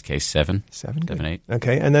good night. Best case, 7. 7, 8.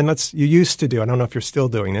 Okay. And then you used to do, I don't know if you're still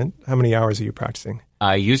doing it. How many hours are you practicing?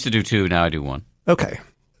 I used to do 2, now I do 1. Okay.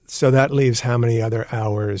 So that leaves how many other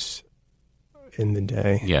hours in the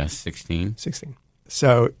day? Yeah, 16. 16.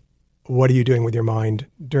 So what are you doing with your mind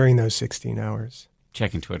during those 16 hours?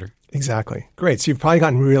 Checking Twitter. Exactly. Great. So you've probably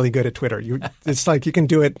gotten really good at Twitter. It's like you can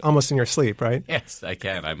do it almost in your sleep, right? Yes, I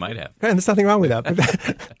can. I might have. And there's nothing wrong with that.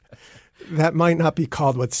 But that might not be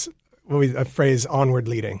called a phrase onward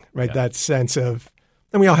leading, right? Yeah. That sense of,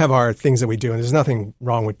 and we all have our things that we do, and there's nothing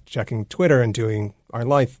wrong with checking Twitter and doing our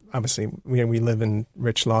life. Obviously, we live in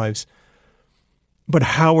rich lives. But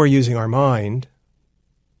how we're using our mind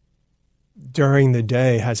during the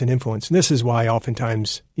day has an influence. And this is why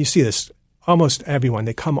oftentimes you see this. Almost everyone,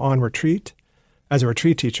 they come on retreat. As a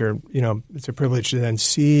retreat teacher, it's a privilege to then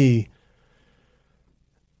see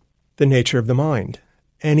the nature of the mind,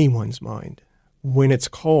 anyone's mind. When it's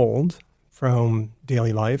cold from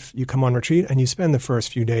daily life, you come on retreat and you spend the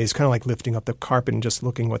first few days kind of like lifting up the carpet and just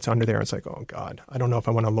looking what's under there. It's like, oh God, I don't know if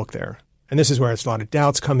I want to look there. And this is where a lot of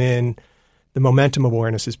doubts come in. The momentum of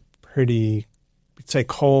awareness is pretty, say,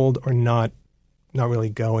 cold or not really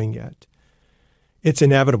going yet. It's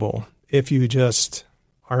inevitable. If you just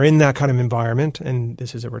are in that kind of environment, and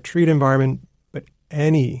this is a retreat environment, but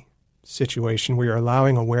any situation where you're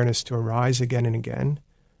allowing awareness to arise again and again,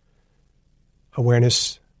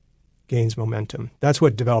 awareness gains momentum. That's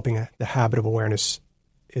what developing the habit of awareness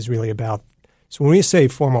is really about. So when we say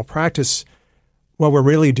formal practice, what we're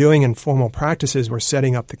really doing in formal practice is we're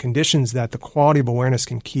setting up the conditions that the quality of awareness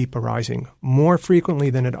can keep arising more frequently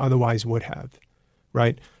than it otherwise would have,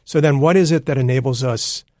 right? So then what is it that enables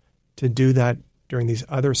us to do that during these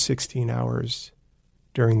other 16 hours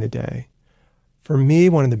during the day? For me,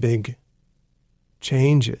 one of the big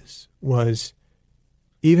changes was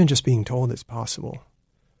even just being told it's possible.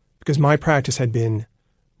 Because my practice had been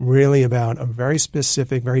really about a very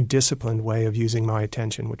specific, very disciplined way of using my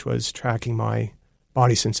attention, which was tracking my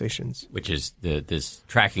body sensations. Which is this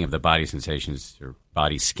tracking of the body sensations or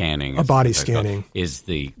body scanning. Body scanning. Is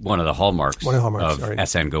one of the hallmarks of right.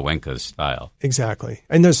 S.N. Goenka's style. Exactly.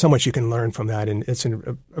 And there's so much you can learn from that, and it's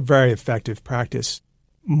a very effective practice.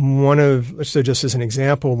 So just as an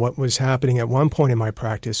example, what was happening at one point in my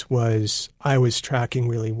practice was I was tracking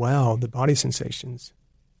really well the body sensations.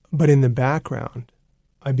 But in the background,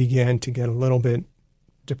 I began to get a little bit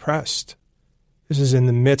depressed. This is in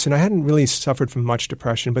the midst, and I hadn't really suffered from much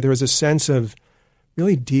depression, but there was a sense of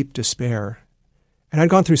really deep despair. And I'd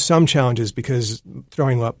gone through some challenges because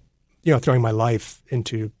throwing my life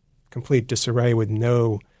into complete disarray with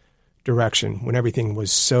no direction, when everything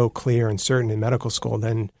was so clear and certain in medical school,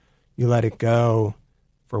 then you let it go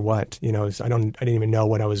for what? I didn't even know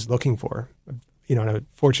what I was looking for. And I'm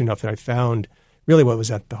fortunate enough that I found really what was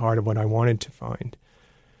at the heart of what I wanted to find.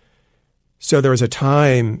 So there was a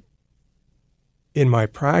time in my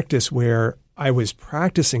practice where I was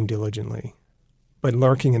practicing diligently, but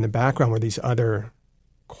lurking in the background were these other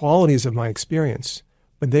qualities of my experience.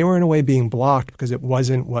 But they were in a way being blocked because it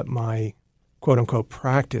wasn't what my quote-unquote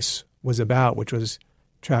practice was about, which was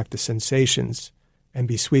track the sensations and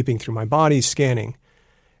be sweeping through my body, scanning.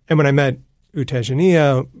 And when I met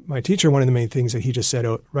Utejaniya, my teacher, one of the main things that he just said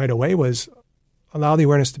right away was, allow the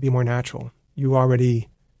awareness to be more natural. you already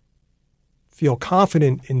feel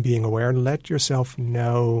confident in being aware, let yourself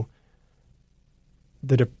know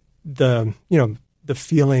the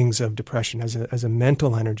feelings of depression as a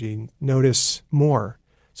mental energy. Notice more.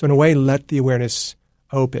 So in a way, let the awareness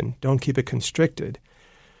open. Don't keep it constricted.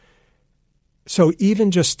 So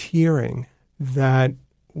even just hearing that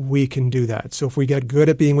we can do that. So if we get good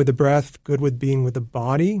at being with the breath, good with being with the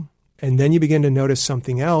body, and then you begin to notice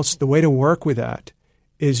something else, the way to work with that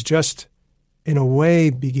is just, in a way,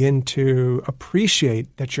 begin to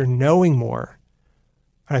appreciate that you're knowing more.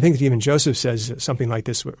 And I think that even Joseph says something like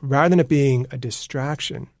this, rather than it being a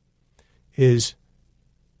distraction, is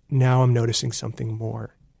now I'm noticing something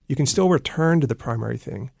more. You can still return to the primary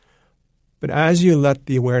thing, but as you let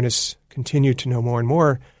the awareness continue to know more and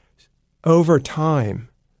more, over time,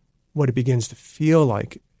 what it begins to feel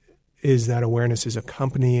like is that awareness is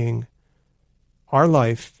accompanying our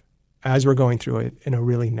life as we're going through it in a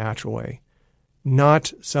really natural way.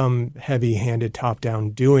 Not some heavy-handed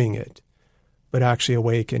top-down doing it, but actually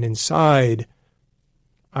awaken inside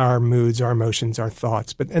our moods, our emotions, our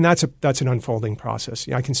thoughts. And that's an unfolding process.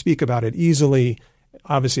 I can speak about it easily.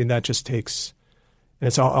 Obviously, that just takes, and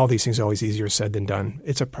it's all these things are always easier said than done.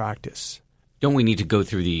 It's a practice. Don't we need to go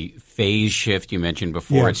through the phase shift you mentioned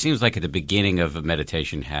before? Yeah. It seems like at the beginning of a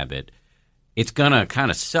meditation habit, it's gonna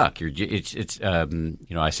kind of suck.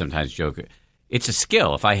 I sometimes joke, it's a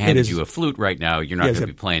skill. If I handed you a flute right now, you're not going to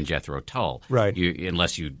be playing Jethro Tull, right?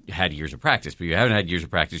 Unless you had years of practice. But you haven't had years of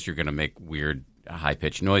practice, you're going to make weird,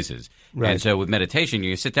 high-pitched noises. Right. And so with meditation,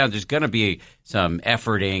 you sit down. There's going to be some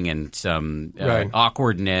efforting and some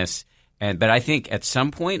awkwardness. But I think at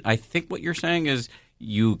some point, I think what you're saying is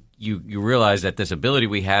you realize that this ability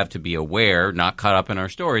we have to be aware, not caught up in our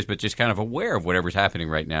stories, but just kind of aware of whatever's happening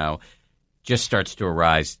right now, just starts to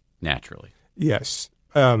arise naturally. Yes.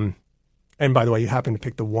 And by the way, you happen to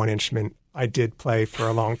pick the one instrument I did play for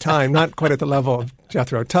a long time, not quite at the level of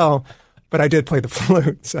Jethro Tull, but I did play the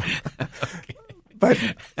flute. So. Okay. But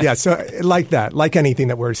yeah, so like that, like anything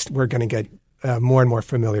that we're going to get more and more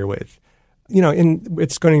familiar with.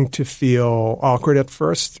 It's going to feel awkward at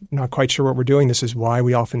first, not quite sure what we're doing. This is why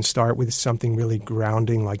we often start with something really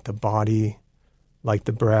grounding, like the body, like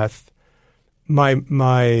the breath.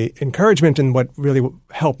 My encouragement and what really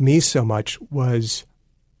helped me so much was,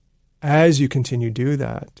 as you continue to do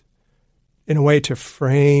that, in a way to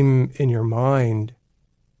frame in your mind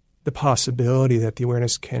the possibility that the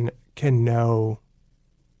awareness can know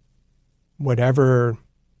whatever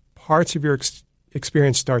parts of your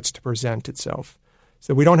experience starts to present itself.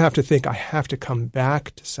 So we don't have to think, I have to come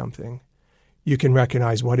back to something. You can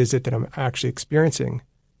recognize, what is it that I'm actually experiencing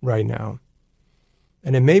right now?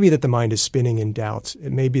 And it may be that the mind is spinning in doubts.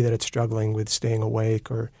 It may be that it's struggling with staying awake.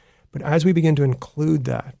 But as we begin to include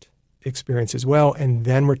that experience as well, and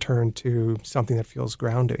then return to something that feels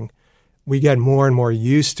grounding, we get more and more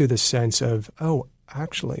used to the sense of, oh,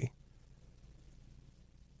 actually,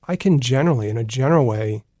 I can generally, in a general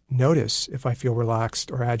way, notice if I feel relaxed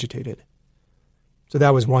or agitated. So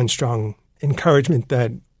that was one strong encouragement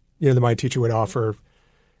that my teacher would offer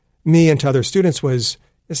me and to other students was,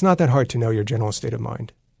 it's not that hard to know your general state of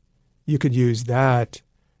mind. You could use that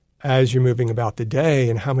as you're moving about the day,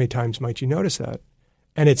 and how many times might you notice that?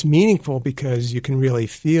 And it's meaningful because you can really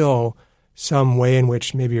feel some way in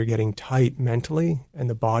which maybe you're getting tight mentally and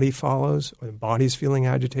the body follows, or the body's feeling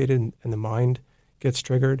agitated and the mind gets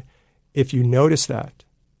triggered. If you notice that,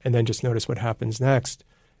 and then just notice what happens next,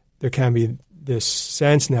 there can be this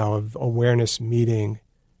sense now of awareness meeting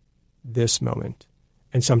this moment.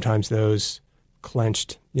 And sometimes those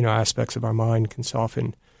clenched, aspects of our mind can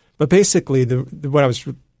soften. But basically, what I was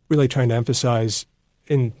really trying to emphasize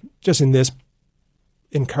in this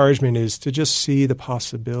encouragement is to just see the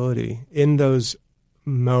possibility in those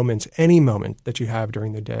moments, any moment that you have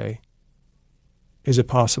during the day. Is it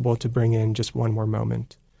possible to bring in just one more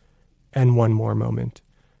moment and one more moment?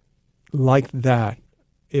 Like that,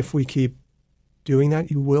 if we keep doing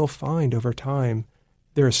that, you will find over time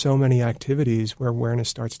there are so many activities where awareness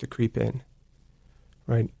starts to creep in,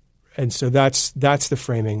 right? And so that's the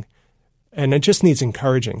framing. And it just needs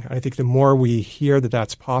encouraging. I think the more we hear that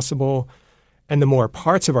that's possible, and the more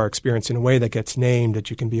parts of our experience in a way that gets named, that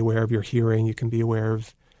you can be aware of your hearing, you can be aware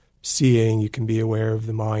of seeing, you can be aware of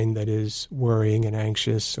the mind that is worrying and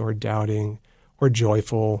anxious or doubting or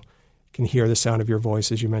joyful, you can hear the sound of your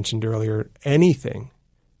voice, as you mentioned earlier. Anything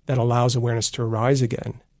that allows awareness to arise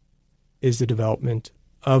again is the development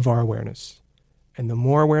of our awareness. And the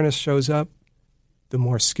more awareness shows up, the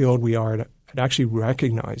more skilled we are at actually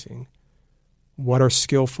recognizing what are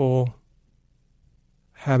skillful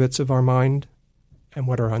habits of our mind and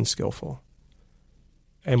what are unskillful.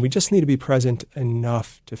 And we just need to be present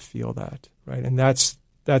enough to feel that, right? And that's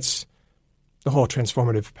the whole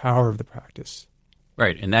transformative power of the practice.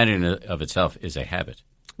 Right, and that in and of itself is a habit.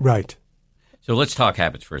 Right. So let's talk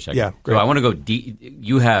habits for a second. Yeah, great. So I want to go deep.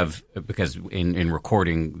 You have, because in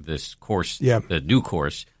recording this course, the new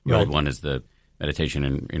course, the old one is the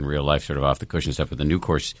meditation in real life, sort of off the cushion stuff, but the new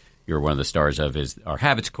course you're one of the stars of is our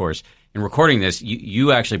habits course. In recording this,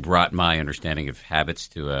 you actually brought my understanding of habits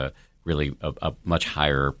to a much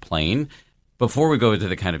higher plane. Before we go into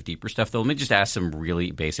the kind of deeper stuff, though, let me just ask some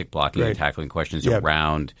really basic blocking and tackling questions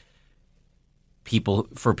around people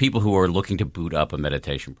who are looking to boot up a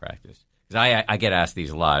meditation practice. Because I get asked these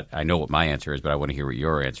a lot. I know what my answer is, but I want to hear what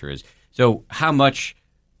your answer is. So how much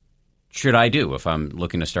should I do if I'm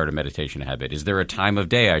looking to start a meditation habit? Is there a time of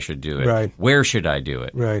day I should do it? Right. Where should I do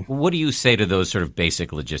it? Right. What do you say to those sort of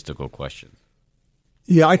basic logistical questions?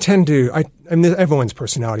 Yeah, I tend to. I mean, everyone's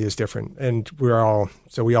personality is different, and we all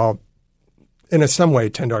in some way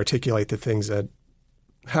tend to articulate the things that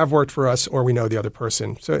have worked for us, or we know the other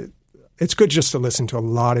person. So it's good just to listen to a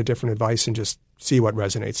lot of different advice and just see what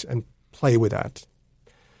resonates and play with that.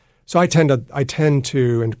 So I tend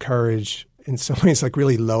to encourage, in some ways, like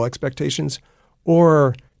really low expectations,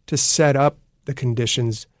 or to set up the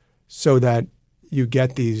conditions so that you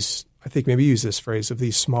get these, I think maybe use this phrase, of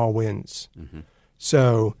these small wins. Mm-hmm.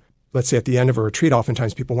 So let's say at the end of a retreat,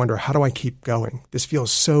 oftentimes people wonder, how do I keep going? This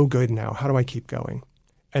feels so good now. How do I keep going?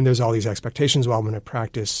 And there's all these expectations. Well, I'm going to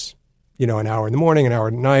practice, an hour in the morning, an hour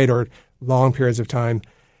at night, or long periods of time.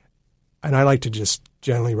 And I like to just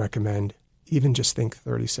generally recommend even just think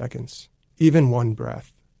 30 seconds, even one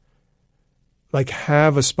breath. Like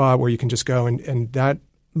have a spot where you can just go and that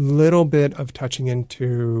little bit of touching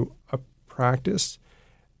into a practice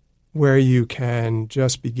where you can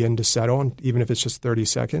just begin to settle, and even if it's just 30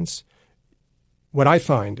 seconds. What I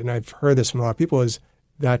find, and I've heard this from a lot of people, is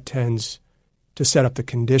that tends to set up the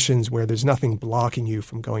conditions where there's nothing blocking you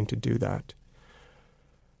from going to do that.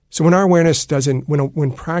 So when our awareness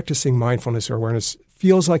when practicing mindfulness or awareness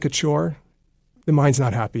feels like a chore, the mind's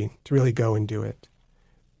not happy to really go and do it.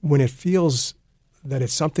 When it feels that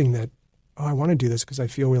it's something that, I want to do this because I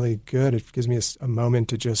feel really good, it gives me a moment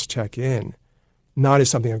to just check in, not as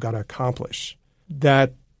something I've got to accomplish.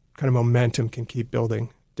 That kind of momentum can keep building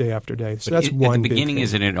day after day. So that's one at the beginning, big thing.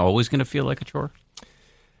 Isn't it always going to feel like a chore?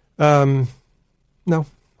 No,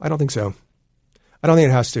 I don't think so. I don't think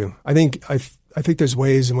it has to. I think there's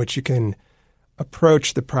ways in which you can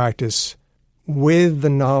approach the practice with the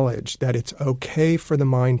knowledge that it's okay for the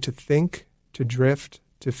mind to think, to drift,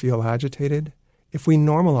 to feel agitated. If we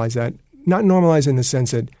normalize that, not normalize in the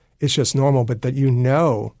sense that it's just normal, but that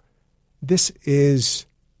this is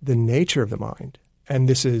the nature of the mind, and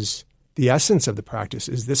this is the essence of the practice.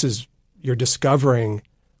 You're discovering,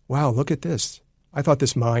 wow, look at this. I thought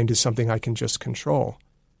this mind is something I can just control.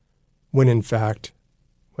 When in fact,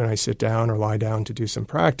 when I sit down or lie down to do some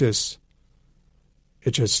practice,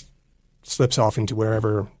 it just slips off into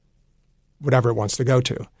whatever it wants to go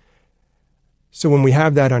to. So when we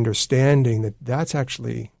have that understanding that that's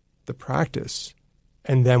actually the practice,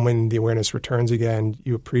 and then when the awareness returns again,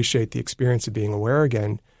 you appreciate the experience of being aware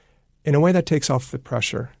again, in a way that takes off the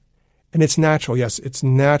pressure. And it's natural, yes, it's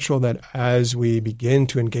natural that as we begin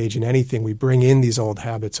to engage in anything, we bring in these old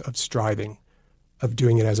habits of striving, of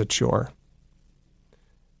doing it as a chore.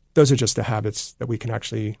 Those are just the habits that we can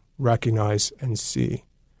actually recognize and see.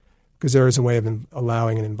 Because there is a way of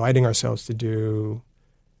allowing and inviting ourselves to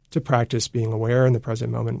practice being aware in the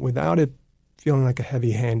present moment without it feeling like a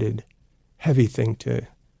heavy thing to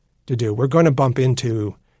do. We're going to bump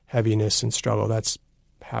into heaviness and struggle. That's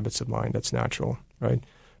habits of mind. That's natural, right?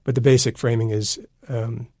 But the basic framing is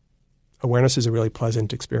awareness is a really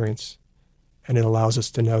pleasant experience, and it allows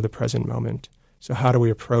us to know the present moment. So how do we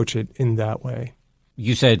approach it in that way?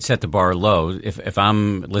 You said set the bar low. If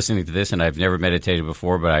I'm listening to this and I've never meditated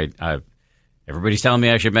before, but everybody's telling me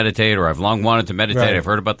I should meditate, or I've long wanted to meditate, right. I've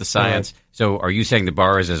heard about the science. Right. So are you saying the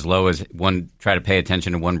bar is as low as try to pay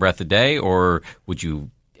attention to one breath a day, or would you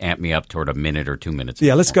amp me up toward a minute or 2 minutes?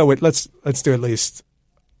 Yeah, let's do at least,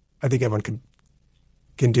 I think everyone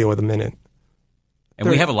can deal with a minute. And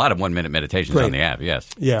we have a lot of 1 minute meditations on the app, yes.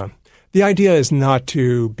 Yeah. The idea is not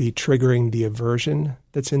to be triggering the aversion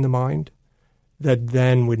that's in the mind that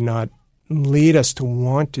then would not lead us to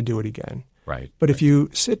want to do it again. Right. But if you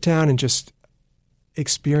sit down and just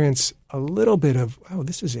experience a little bit of, oh,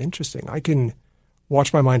 this is interesting. I can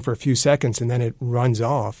watch my mind for a few seconds and then it runs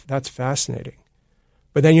off. That's fascinating.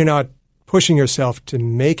 But then you're not pushing yourself to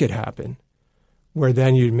make it happen, where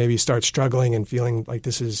then you maybe start struggling and feeling like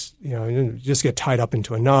this is, you just get tied up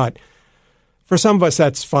into a knot. For some of us,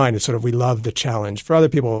 that's fine. It's sort of, we love the challenge. For other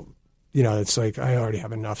people, it's like, I already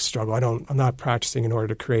have enough struggle. I'm not practicing in order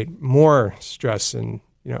to create more stress and,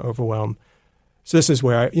 overwhelm. So this is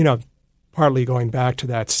where, partly going back to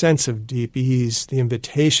that sense of deep ease, the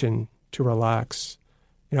invitation to relax.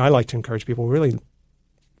 I like to encourage people, really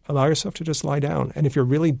allow yourself to just lie down. And if you're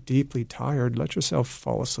really deeply tired, let yourself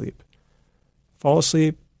fall asleep. Fall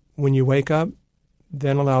asleep. When you wake up,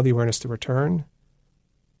 then allow the awareness to return.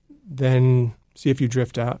 Then see if you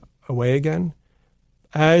drift away again.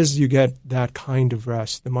 As you get that kind of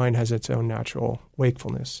rest, the mind has its own natural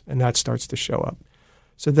wakefulness, and that starts to show up.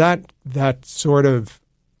 So that sort of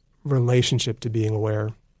relationship to being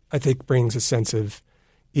aware, I think, brings a sense of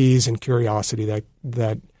ease and curiosity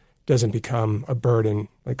that doesn't become a burden,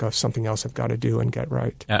 like something else I've got to do and get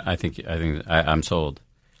right. I think I'm sold.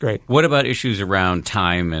 Great. What about issues around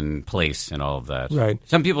time and place and all of that? Right.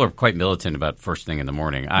 Some people are quite militant about first thing in the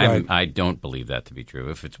morning. Right. I don't believe that to be true.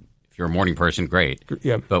 If you're a morning person, great.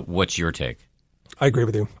 Yeah. But what's your take? I agree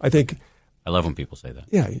with you. I think I love when people say that.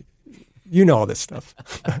 Yeah, you know all this stuff.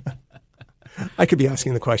 I could be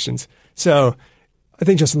asking the questions. So I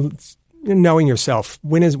think just knowing yourself.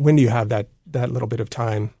 When do you have that little bit of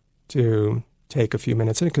time to take a few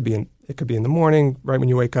minutes? And it could be in the morning, right when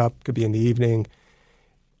you wake up. It could be in the evening.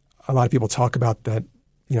 A lot of people talk about that,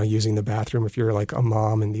 using the bathroom. If you're like a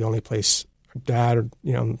mom and the only place, dad, or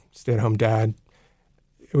stay-at-home dad,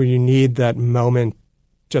 where you need that moment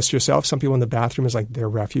just yourself. Some people in the bathroom is like their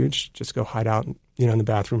refuge. Just go hide out, in the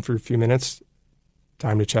bathroom for a few minutes.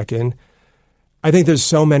 Time to check in. I think there's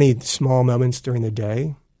so many small moments during the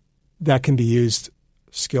day that can be used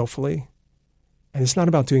skillfully. And it's not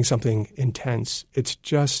about doing something intense. It's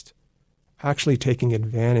just actually taking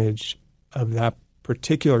advantage of that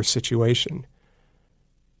particular situation.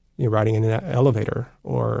 You're riding in an elevator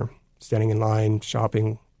or standing in line,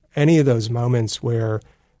 shopping, any of those moments where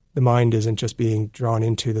the mind isn't just being drawn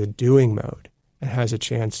into the doing mode and has a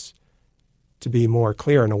chance to be more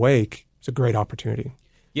clear and awake. It's a great opportunity.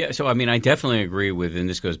 Yeah, so I definitely agree with, and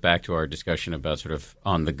this goes back to our discussion about sort of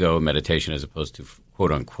on-the-go meditation as opposed to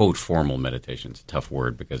quote-unquote formal meditation. It's a tough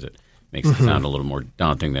word because it makes it sound a little more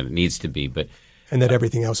daunting than it needs to be. And that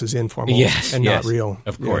everything else is informal not real.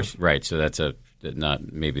 Of course, right. So that's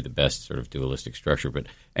not maybe the best sort of dualistic structure. But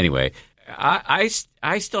anyway, I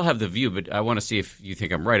still have the view, but I want to see if you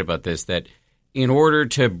think I'm right about this, that in order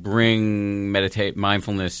to bring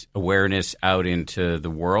mindfulness, awareness out into the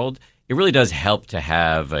world, it really does help to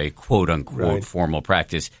have a quote-unquote formal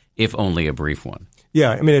practice, if only a brief one.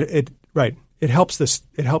 Yeah, It helps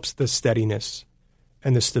the steadiness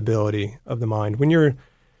and the stability of the mind. When you're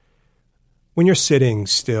sitting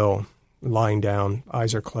still, lying down,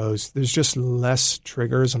 eyes are closed, there's just less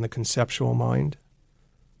triggers on the conceptual mind.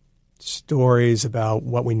 Stories about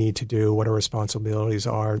what we need to do, what our responsibilities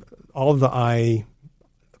are, all of the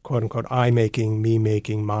quote-unquote I-making,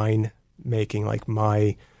 me-making, mine-making, like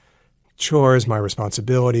my chores, my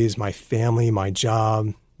responsibilities, my family, my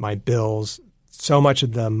job, my bills. So much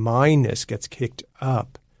of the mindness gets kicked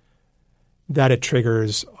up that it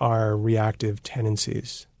triggers our reactive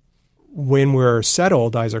tendencies. When we're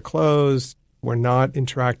settled, eyes are closed, we're not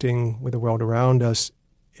interacting with the world around us,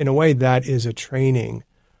 in a way that is a training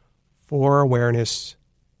for awareness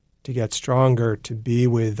to get stronger, to be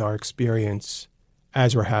with our experience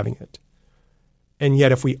as we're having it. And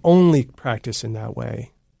yet if we only practice in that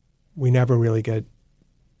way, we never really get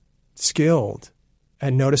skilled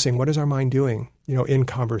at noticing what is our mind doing, in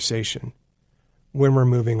conversation, when we're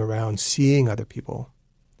moving around, seeing other people.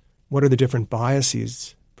 What are the different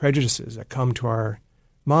biases, prejudices that come to our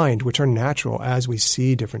mind, which are natural as we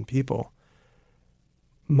see different people?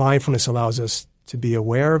 Mindfulness allows us to be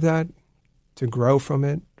aware of that, to grow from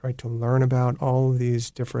it, right? To learn about all of these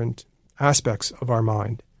different aspects of our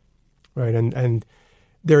mind, right? And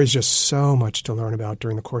there is just so much to learn about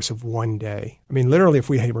during the course of one day. Literally, if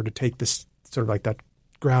we were to take this sort of like that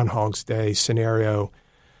Groundhog's Day scenario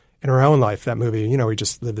in our own life, that movie, we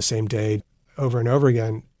just live the same day over and over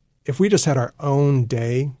again. If we just had our own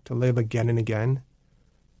day to live again and again,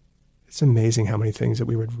 it's amazing how many things that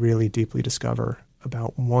we would really deeply discover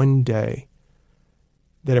about one day,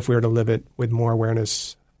 that if we were to live it with more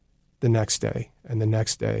awareness the next day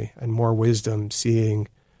and more wisdom, seeing,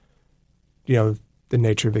 the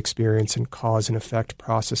nature of experience and cause and effect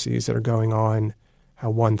processes that are going on, how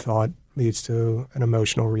one thought leads to an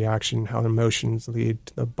emotional reaction, how emotions lead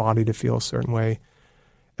to the body to feel a certain way.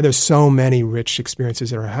 And there's so many rich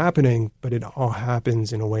experiences that are happening, but it all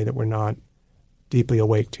happens in a way that we're not deeply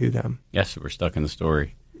awake to them. Yes, we're stuck in the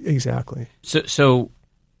story. Exactly. So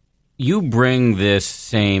you bring this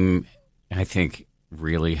same, I think,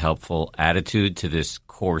 really helpful attitude to this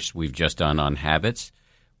course we've just done on habits.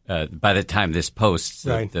 By the time this posts,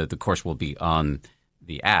 Right. the course will be on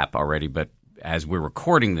the app already. But as we're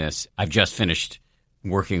recording this, I've just finished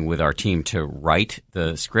working with our team to write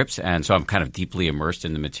the scripts. And so I'm kind of deeply immersed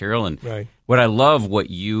in the material. And Right. what I love, what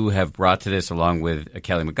you have brought to this, along with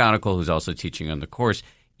Kelly McGonigal, who's also teaching on the course,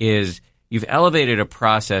 is you've elevated a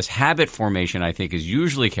process. Habit formation, I think, is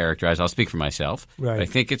usually characterized, I'll speak for myself, Right. but I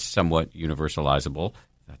think it's somewhat universalizable.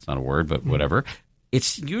 That's not a word, but whatever.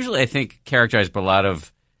 It's usually, I think, characterized by a lot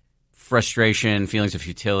of frustration, feelings of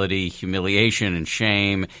futility, humiliation, and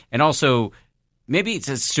shame. And also, maybe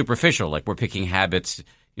it's superficial, like we're picking habits,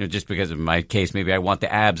 just because of my case. Maybe I want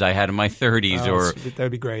the abs I had in my 30s or That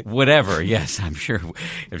would be great. whatever. Yes, I'm sure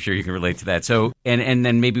you can relate to that. So, and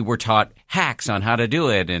then maybe we're taught hacks on how to do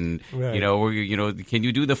it, and Right. can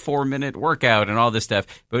you do the 4-minute workout and all this stuff?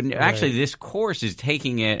 But actually, this course is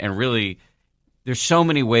taking it and really, there's so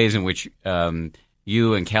many ways in which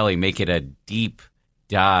you and Kelly make it a deep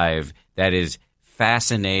dive that is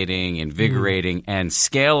fascinating, invigorating, and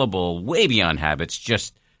scalable way beyond habits,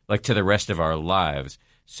 just like to the rest of our lives.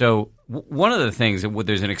 So one of the things that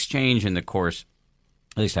there's an exchange in the course,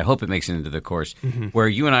 at least I hope it makes it into the course, where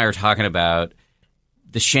you and I are talking about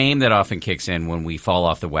the shame that often kicks in when we fall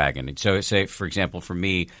off the wagon. And so, say, for example, for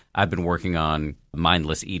me, I've been working on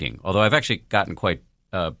mindless eating, although I've actually gotten quite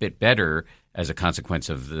a bit better as a consequence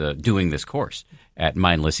of doing this course at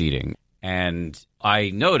mindless eating. And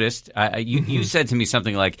I noticed, you said to me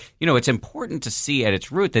something like, it's important to see at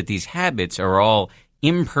its root that these habits are all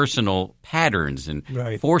impersonal patterns and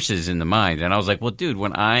Right. forces in the mind. And I was like, well, dude,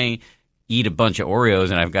 when I eat a bunch of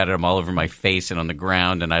Oreos and I've got them all over my face and on the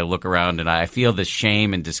ground, and I look around and I feel the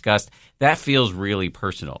shame and disgust, that feels really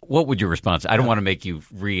personal. What would your response? I don't want to make you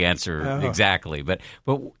re-answer exactly, but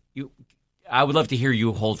I would love to hear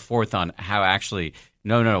you hold forth on how actually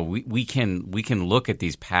we can look at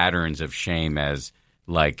these patterns of shame as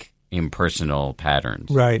like impersonal patterns.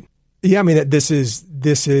 Right. Yeah, I mean, this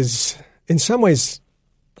is in some ways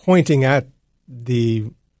pointing at the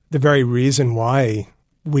very reason why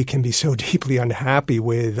we can be so deeply unhappy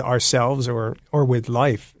with ourselves or with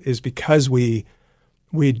life is because we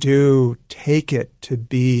do take it to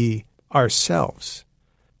be ourselves.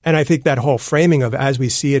 And I think that whole framing of as we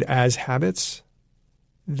see it as habits,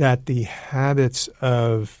 that the habits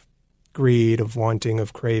of greed, of wanting,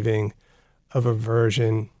 of craving, of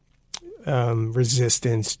aversion,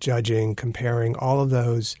 resistance, judging, comparing, all of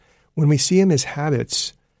those, when we see them as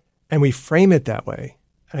habits and we frame it that way,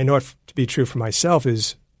 and I know it to be true for myself,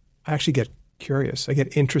 is I actually get curious. I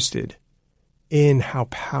get interested in how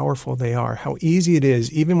powerful they are, how easy it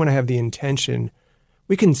is, even when I have the intention.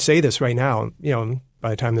 We can say this right now,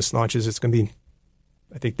 by the time this launches, it's going to be,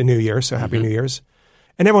 I think, the New Year, so Happy New Year's.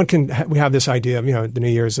 And everyone we have this idea of, the New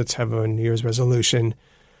Year's, let's have a New Year's resolution.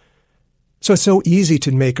 So it's so easy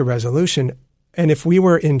to make a resolution. And if we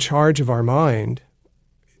were in charge of our mind,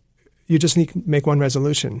 you just need to make one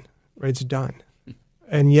resolution, right? It's done.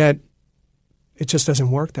 And yet it just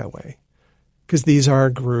doesn't work that way because these are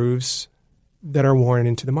grooves that are worn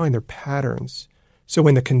into the mind. They're patterns. So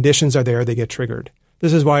when the conditions are there, they get triggered.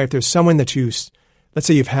 This is why if there's someone that let's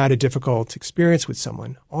say you've had a difficult experience with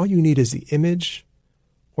someone, all you need is the image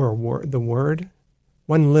or the word,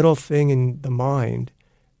 one little thing in the mind,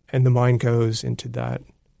 and the mind goes into that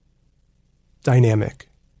dynamic,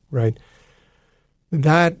 right?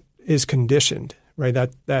 That is conditioned, right?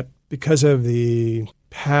 That because of the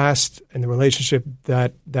past and the relationship,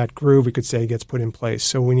 that groove, we could say, gets put in place.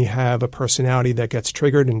 So when you have a personality that gets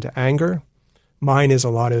triggered into anger, mine is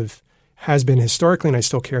has been historically, and I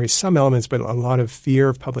still carry some elements, but a lot of fear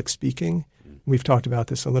of public speaking. We've talked about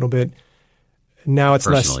this a little bit. Now it's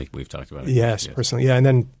personally, we've talked about it. Yes, personally, yeah.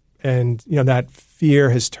 And that fear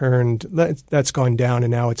has that's gone down,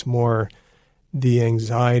 and now it's more the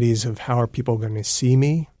anxieties of how are people going to see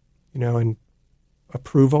me, and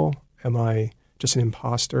approval. Am I just an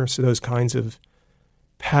imposter? So those kinds of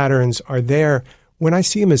patterns are there. When I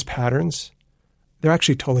see them as patterns, they're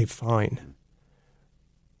actually totally fine.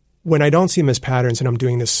 When I don't see them as patterns and I'm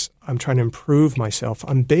doing this, I'm trying to improve myself,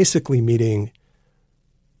 I'm basically meeting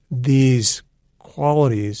these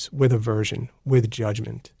qualities with aversion, with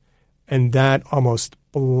judgment. And that almost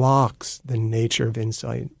blocks the nature of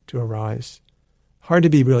insight to arise. Hard to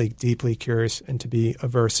be really deeply curious and to be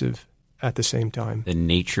aversive at the same time. The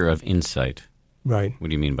nature of insight. Right.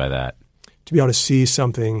 What do you mean by that? To be able to see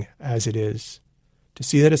something as it is, to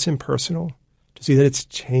see that it's impersonal, to see that it's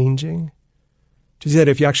changing, to see that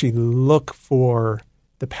if you actually look for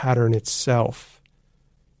the pattern itself,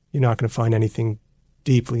 you're not going to find anything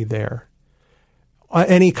deeply there.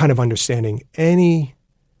 any kind of understanding, any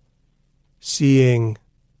seeing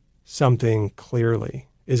something clearly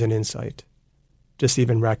is an insight. Just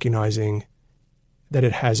even recognizing that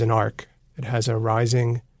it has an arc. It has a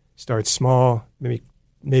rising, starts small,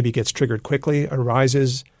 maybe gets triggered quickly,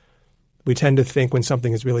 arises. We tend to think when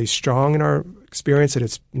something is really strong in our experience that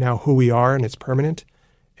it's now who we are and it's permanent.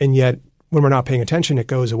 And yet, when we're not paying attention, it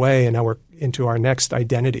goes away, and now we're into our next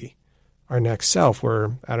identity, our next self.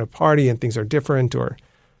 We're at a party and things are different,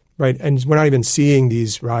 right? And we're not even seeing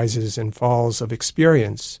these rises and falls of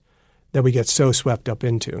experience that we get so swept up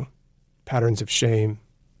into. Patterns of shame,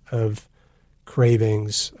 of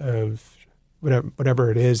cravings, of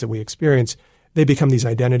whatever it is that we experience, they become these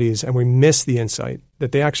identities, and we miss the insight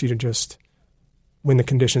that they actually are just, when the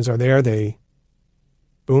conditions are there, they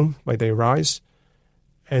boom, like they rise.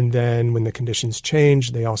 And then when the conditions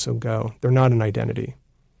change, they also go. They're not an identity.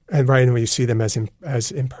 And right, and we see them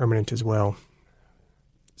as impermanent as well.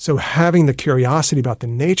 So having the curiosity about the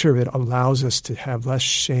nature of it allows us to have less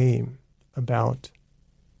shame about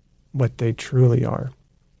what they truly are.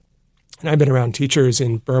 And I've been around teachers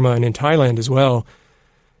in Burma and in Thailand as well.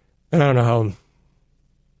 And I don't know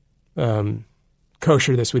how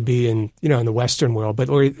kosher this would be in the Western world, but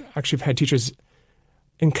we actually have had teachers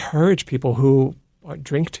encourage people who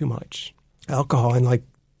drink too much alcohol, and like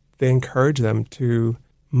they encourage them to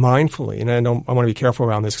mindfully. And I want to be careful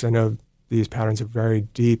around this because I know these patterns are very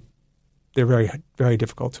deep. They're very, very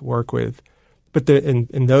difficult to work with. But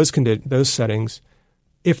in those settings,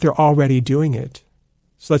 if they're already doing it,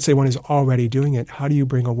 so let's say one is already doing it, how do you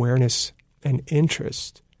bring awareness and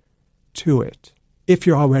interest to it if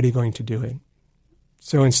you're already going to do it?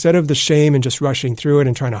 So instead of the shame and just rushing through it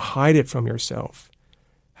and trying to hide it from yourself,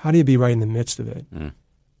 how do you be right in the midst of it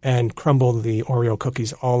and crumble the Oreo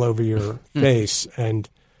cookies all over your face and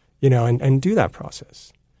do that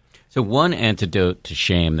process? So one antidote to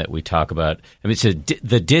shame that we talk about, the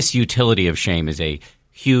disutility of shame is a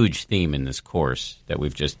huge theme in this course that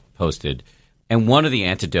we've just posted. And one of the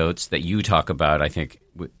antidotes that you talk about, I think,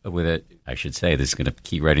 with it, I should say, this is going to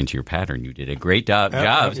key right into your pattern. You did a great job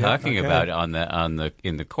talking about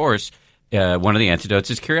in the course. One of the antidotes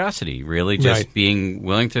is curiosity, really just being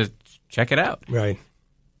willing to check it out. Right.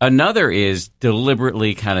 Another is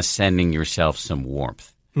deliberately kind of sending yourself some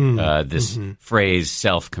warmth. This phrase,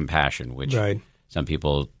 self-compassion, which some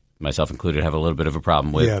people, myself included, have a little bit of a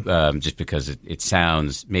problem with just because it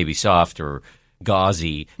sounds maybe soft or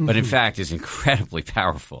gauzy, but in fact is incredibly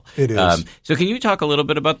powerful. It is. So can you talk a little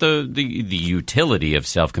bit about the utility of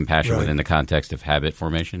self-compassion within the context of habit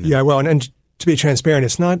formation? Yeah, well, and to be transparent,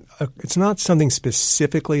 it's not something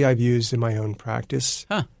specifically I've used in my own practice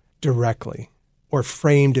directly or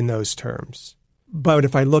framed in those terms. But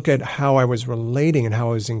if I look at how I was relating and how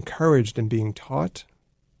I was encouraged and being taught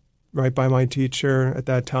by my teacher at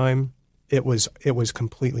that time, it was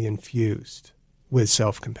completely infused with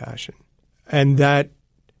self-compassion. And that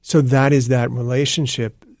is that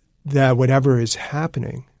relationship that whatever is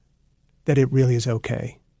happening, that it really is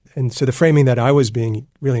okay. And so the framing that I was being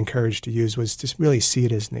really encouraged to use was to really see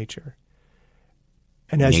it as nature.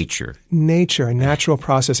 And as nature, a natural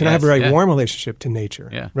process. And I have a very warm relationship to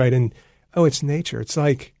nature, right? And it's nature. It's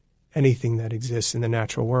like anything that exists in the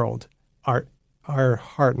natural world. Our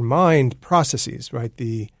heart and mind processes, right?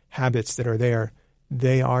 The habits that are there,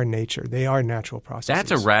 they are nature. They are natural processes.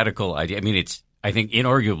 That's a radical idea. I mean, it's, I think,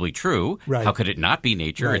 inarguably true. Right. How could it not be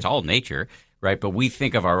nature? Right. It's all nature, right? But we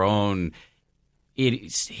think of our own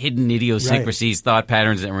hidden idiosyncrasies, thought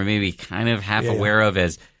patterns that we're maybe kind of half aware of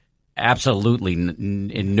as absolutely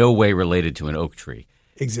in no way related to an oak tree.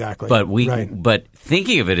 Exactly. But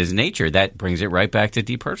thinking of it as nature, that brings it right back to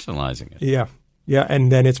depersonalizing it. Yeah. Yeah.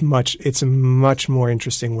 And then it's a much more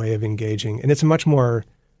interesting way of engaging. And it's a much more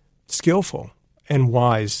skillful and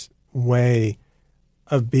wise way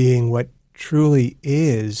of being what truly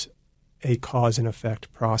is a cause and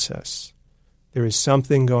effect process. There is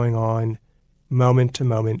something going on moment to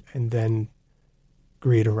moment, and then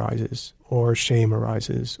greed arises, or shame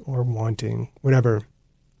arises, or wanting, whatever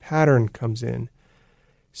pattern comes in.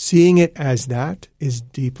 Seeing it as that is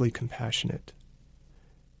deeply compassionate,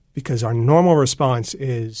 because our normal response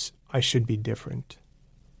is, I should be different.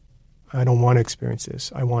 I don't want to experience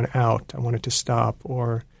this. I want out. I want it to stop.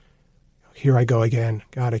 Or here I go again.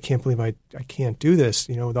 God, I can't believe I can't do this,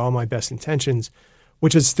 with all my best intentions,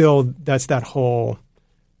 which is still, that's that whole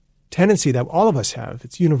tendency that all of us have.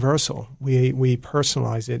 It's universal. We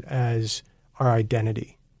personalize it as our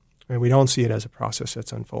identity, and we don't see it as a process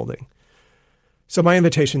that's unfolding. So my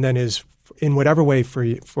invitation then is, in whatever way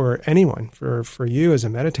for anyone, for you as a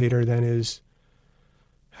meditator, then is,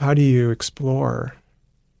 how do you explore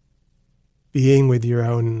being with your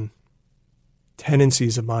own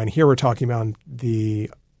tendencies of mind. Here we're talking about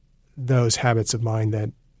those habits of mind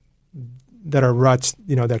that are ruts,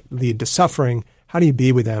 that lead to suffering. How do you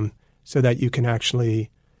be with them so that you can actually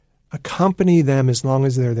accompany them as long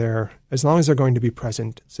as they're there, as long as they're going to be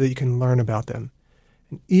present, so that you can learn about them.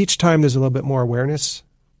 And each time there's a little bit more awareness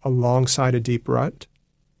alongside a deep rut,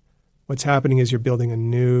 what's happening is you're building a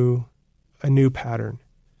new pattern.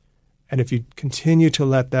 And if you continue to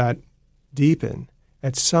let that deepen,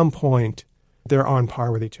 at some point they're on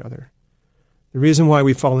par with each other. The reason why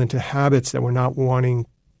we fall into habits that we're not wanting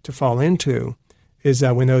to fall into is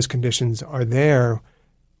that when those conditions are there,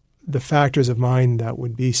 the factors of mind that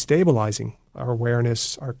would be stabilizing our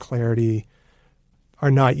awareness, our clarity,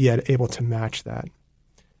 are not yet able to match that.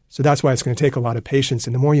 So that's why it's going to take a lot of patience.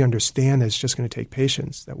 And the more you understand that it's just going to take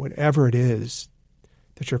patience, that whatever it is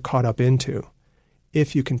that you're caught up into,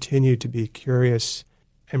 if you continue to be curious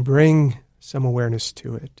and bring some awareness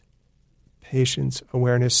to it, patience,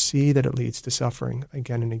 awareness, see that it leads to suffering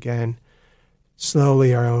again and again,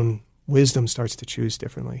 slowly our own wisdom starts to choose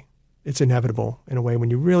differently. It's inevitable in a way. When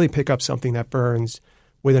you really pick up something that burns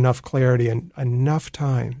with enough clarity and enough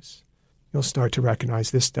times, you'll start to recognize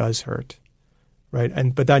this does hurt, right?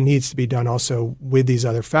 But that needs to be done also with these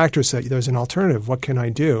other factors. So there's an alternative. What can I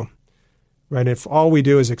do, right? If all we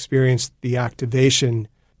do is experience the activation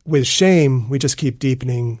with shame, we just keep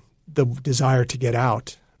deepening the desire to get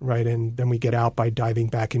out, right? And then we get out by diving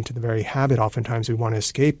back into the very habit. Oftentimes we want to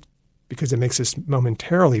escape because it makes us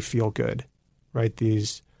momentarily feel good, right?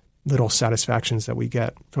 These little satisfactions that we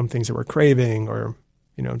get from things that we're craving or,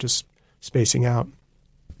 just spacing out.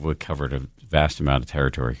 We covered a vast amount of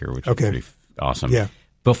territory here, which is pretty awesome. Yeah.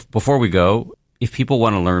 Before we go, if people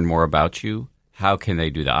want to learn more about you, how can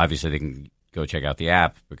they do that? Obviously, they can go check out the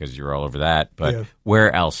app because you're all over that. But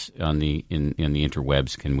where else in the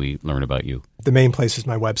interwebs can we learn about you? The main place is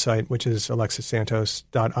my website, which is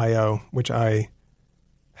alexissantos.io, which I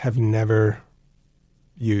have never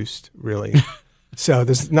used, really. So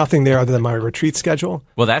there's nothing there other than my retreat schedule.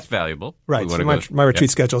 Well, that's valuable. Right. So my retreat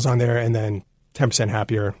schedule is on there, and then 10%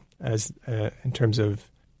 Happier as in terms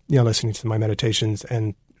of listening to my meditations.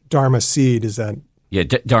 And Dharma Seed is that. Yeah,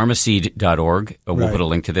 dharmaseed.org. We'll put a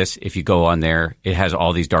link to this. If you go on there, it has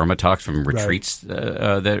all these Dharma talks from retreats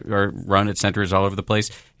that are run at centers all over the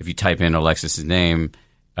place. If you type in Alexis's name,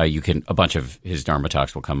 a bunch of his Dharma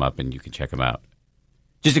talks will come up, and you can check them out.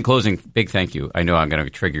 Just in closing, big thank you. I know I'm going to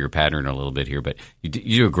trigger your pattern a little bit here, but you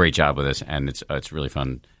do a great job with this, and it's really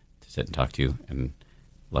fun to sit and talk to you, and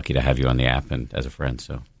lucky to have you on the app and as a friend.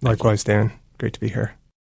 So likewise, Dan. Great to be here.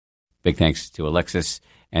 Big thanks to Alexis.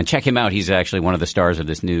 And check him out. He's actually one of the stars of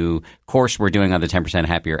this new course we're doing on the 10%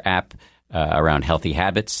 Happier app around healthy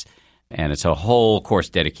habits. And it's a whole course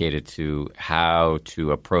dedicated to how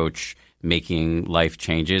to approach making life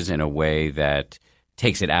changes in a way that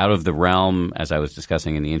takes it out of the realm, as I was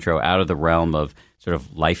discussing in the intro, out of the realm of sort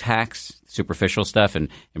of life hacks, superficial stuff, and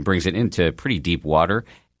brings it into pretty deep water.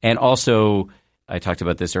 And also, I talked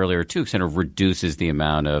about this earlier too, sort of reduces the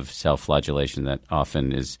amount of self-flagellation that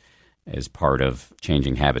often is part of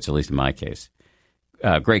changing habits, at least in my case.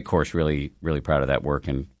 Great course, really, really proud of that work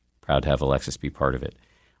and proud to have Alexis be part of it.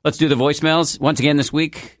 Let's do the voicemails. Once again this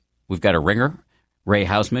week, we've got a ringer. Ray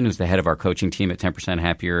Hausman, who's the head of our coaching team at 10%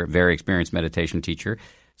 Happier, very experienced meditation teacher.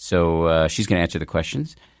 So she's going to answer the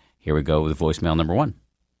questions. Here we go with voicemail number 1.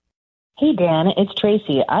 Hey, Dan, it's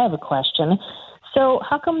Tracy. I have a question. So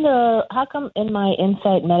how come in my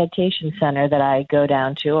Insight Meditation Center that I go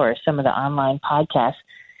down to, or some of the online podcasts,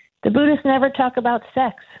 the Buddhists never talk about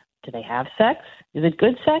sex? Do they have sex? Is it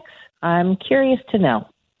good sex? I'm curious to know.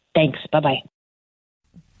 Thanks. Bye-bye.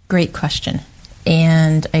 Great question.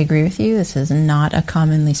 And I agree with you. This is not a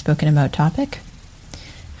commonly spoken about topic.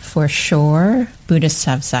 For sure, Buddhists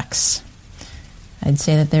have sex. I'd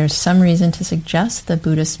say that there's some reason to suggest that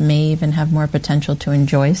Buddhists may even have more potential to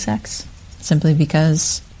enjoy sex, simply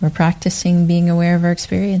because we're practicing being aware of our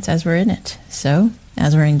experience as we're in it. So,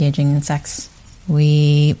 as we're engaging in sex,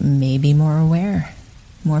 we may be more aware,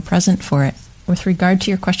 more present for it. With regard to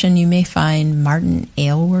your question, you may find Martin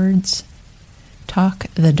Aylward's talk,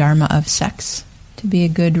 The Dharma of Sex, to be a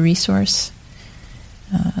good resource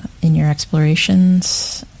in your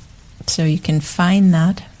explorations. So you can find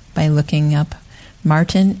that by looking up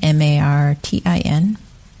Martin, Martin,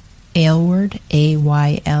 Aylward,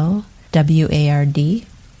 Aylward,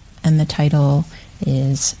 and the title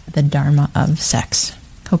is The Dharma of Sex.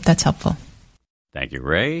 Hope that's helpful. Thank you,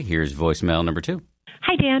 Ray. Here's voicemail number 2.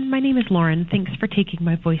 Hi, Dan. My name is Lauren. Thanks for taking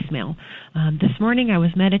my voicemail. This morning I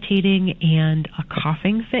was meditating and a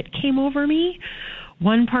coughing fit came over me,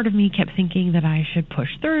 One part of me kept thinking that I should push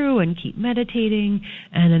through and keep meditating,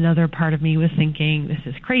 and another part of me was thinking, this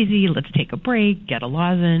is crazy, let's take a break, get a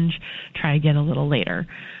lozenge, try again a little later.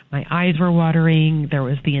 My eyes were watering, there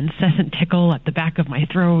was the incessant tickle at the back of my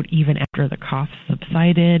throat even after the cough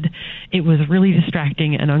subsided. It was really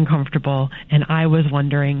distracting and uncomfortable, and I was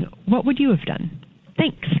wondering, what would you have done?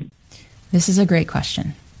 Thanks. This is a great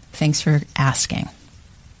question. Thanks for asking.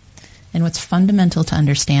 And what's fundamental to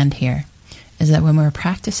understand here is that when we're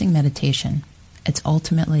practicing meditation, it's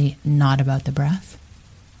ultimately not about the breath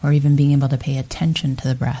or even being able to pay attention to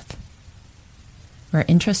the breath. We're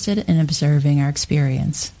interested in observing our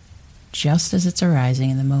experience just as it's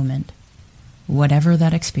arising in the moment, whatever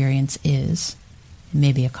that experience is,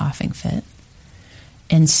 maybe a coughing fit,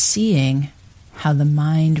 and seeing how the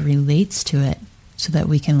mind relates to it so that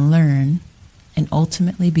we can learn and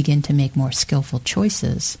ultimately begin to make more skillful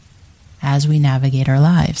choices as we navigate our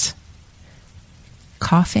lives.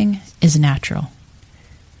 Coughing is natural.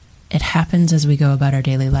 It happens as we go about our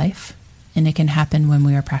daily life, and it can happen when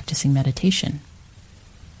we are practicing meditation.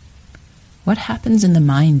 What happens in the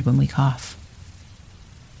mind when we cough?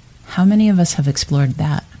 How many of us have explored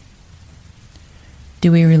that?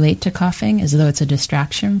 Do we relate to coughing as though it's a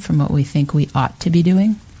distraction from what we think we ought to be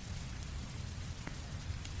doing?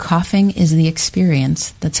 Coughing is the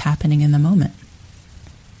experience that's happening in the moment.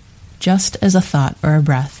 Just as a thought or a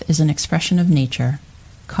breath is an expression of nature,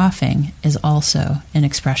 coughing is also an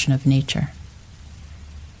expression of nature.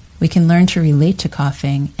 We can learn to relate to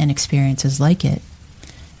coughing and experiences like it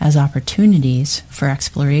as opportunities for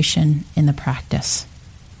exploration in the practice.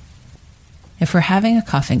 If we're having a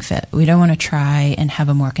coughing fit, we don't want to try and have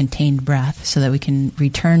a more contained breath so that we can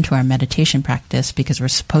return to our meditation practice because we're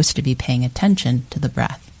supposed to be paying attention to the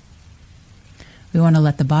breath. We want to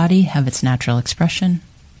let the body have its natural expression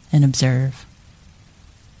and observe.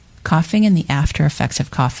 Coughing and the after effects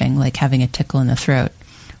of coughing, like having a tickle in the throat,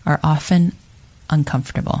 are often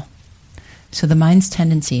uncomfortable. So the mind's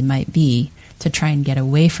tendency might be to try and get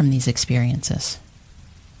away from these experiences.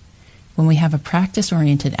 When we have a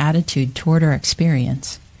practice-oriented attitude toward our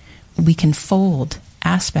experience, we can fold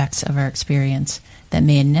aspects of our experience that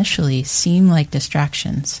may initially seem like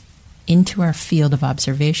distractions into our field of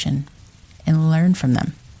observation and learn from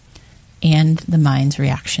them and the mind's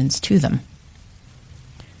reactions to them.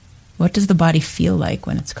 What does the body feel like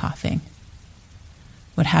when it's coughing?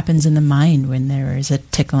 What happens in the mind when there is a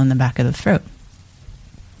tickle in the back of the throat?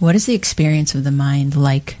 What is the experience of the mind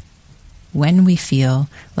like when we feel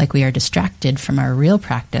like we are distracted from our real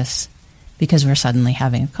practice because we're suddenly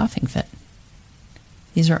having a coughing fit?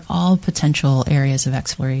 These are all potential areas of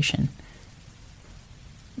exploration.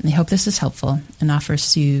 I hope this is helpful and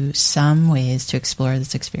offers you some ways to explore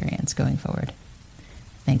this experience going forward.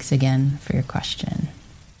 Thanks again for your question.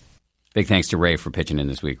 Big thanks to Ray for pitching in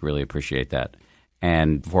this week. Really appreciate that.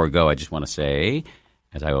 And before we go, I just want to say,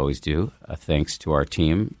 as I always do, thanks to our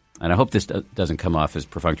team. And I hope this doesn't come off as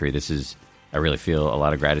perfunctory. I really feel a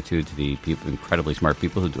lot of gratitude to the people, incredibly smart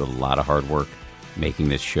people who do a lot of hard work making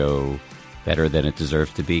this show better than it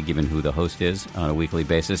deserves to be, given who the host is on a weekly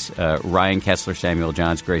basis. Ryan Kessler, Samuel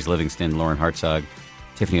Johns, Grace Livingston, Lauren Hartzog,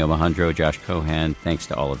 Tiffany Omohundro, Josh Cohan. Thanks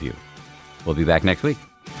to all of you. We'll be back next week.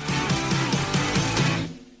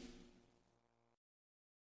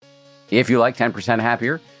 If you like 10%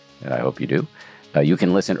 Happier, and I hope you do, you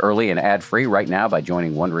can listen early and ad-free right now by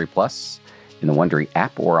joining Wondery Plus in the Wondery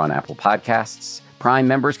app or on Apple Podcasts. Prime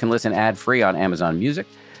members can listen ad-free on Amazon Music.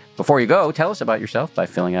 Before you go, tell us about yourself by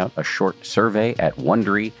filling out a short survey at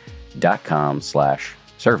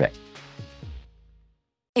Wondery.com/survey.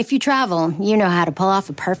 If you travel, you know how to pull off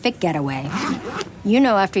a perfect getaway. You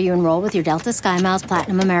know after you enroll with your Delta SkyMiles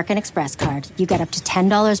Platinum American Express card, you get up to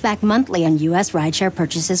 $10 back monthly on U.S. rideshare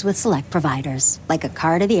purchases with select providers, like a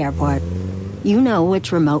car to the airport. You know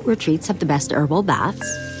which remote retreats have the best herbal baths,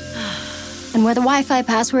 and where the Wi-Fi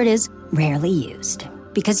password is rarely used.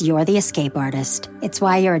 Because you're the escape artist. It's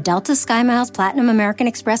why you're a Delta SkyMiles Platinum American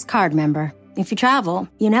Express card member. If you travel,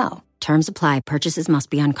 you know. Terms apply. Purchases must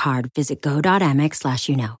be on card. Visit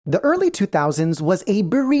go.amex/you-know. The early 2000s was a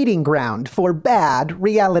breeding ground for bad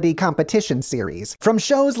reality competition series. From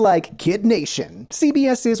shows like Kid Nation,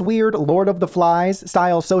 CBS's weird Lord of the Flies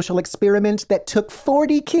style social experiment that took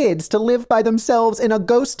 40 kids to live by themselves in a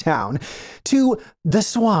ghost town, to The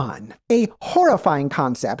Swan, a horrifying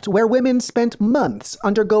concept where women spent months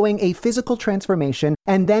undergoing a physical transformation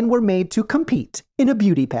and then were made to compete in a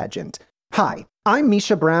beauty pageant. Hi, I'm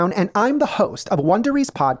Misha Brown, and I'm the host of Wondery's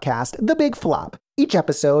podcast, The Big Flop. Each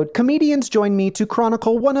episode, comedians join me to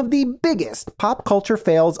chronicle one of the biggest pop culture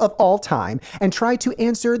fails of all time and try to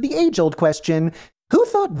answer the age-old question, Who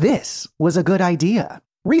thought this was a good idea?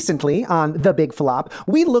 Recently, on The Big Flop,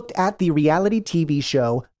 we looked at the reality TV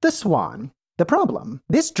show The Swan. The problem,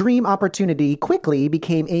 this dream opportunity quickly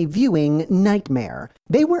became a viewing nightmare.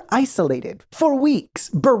 They were isolated for weeks,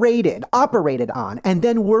 berated, operated on, and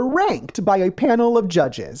then were ranked by a panel of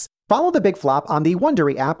judges. Follow The Big Flop on the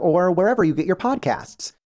Wondery app or wherever you get your podcasts.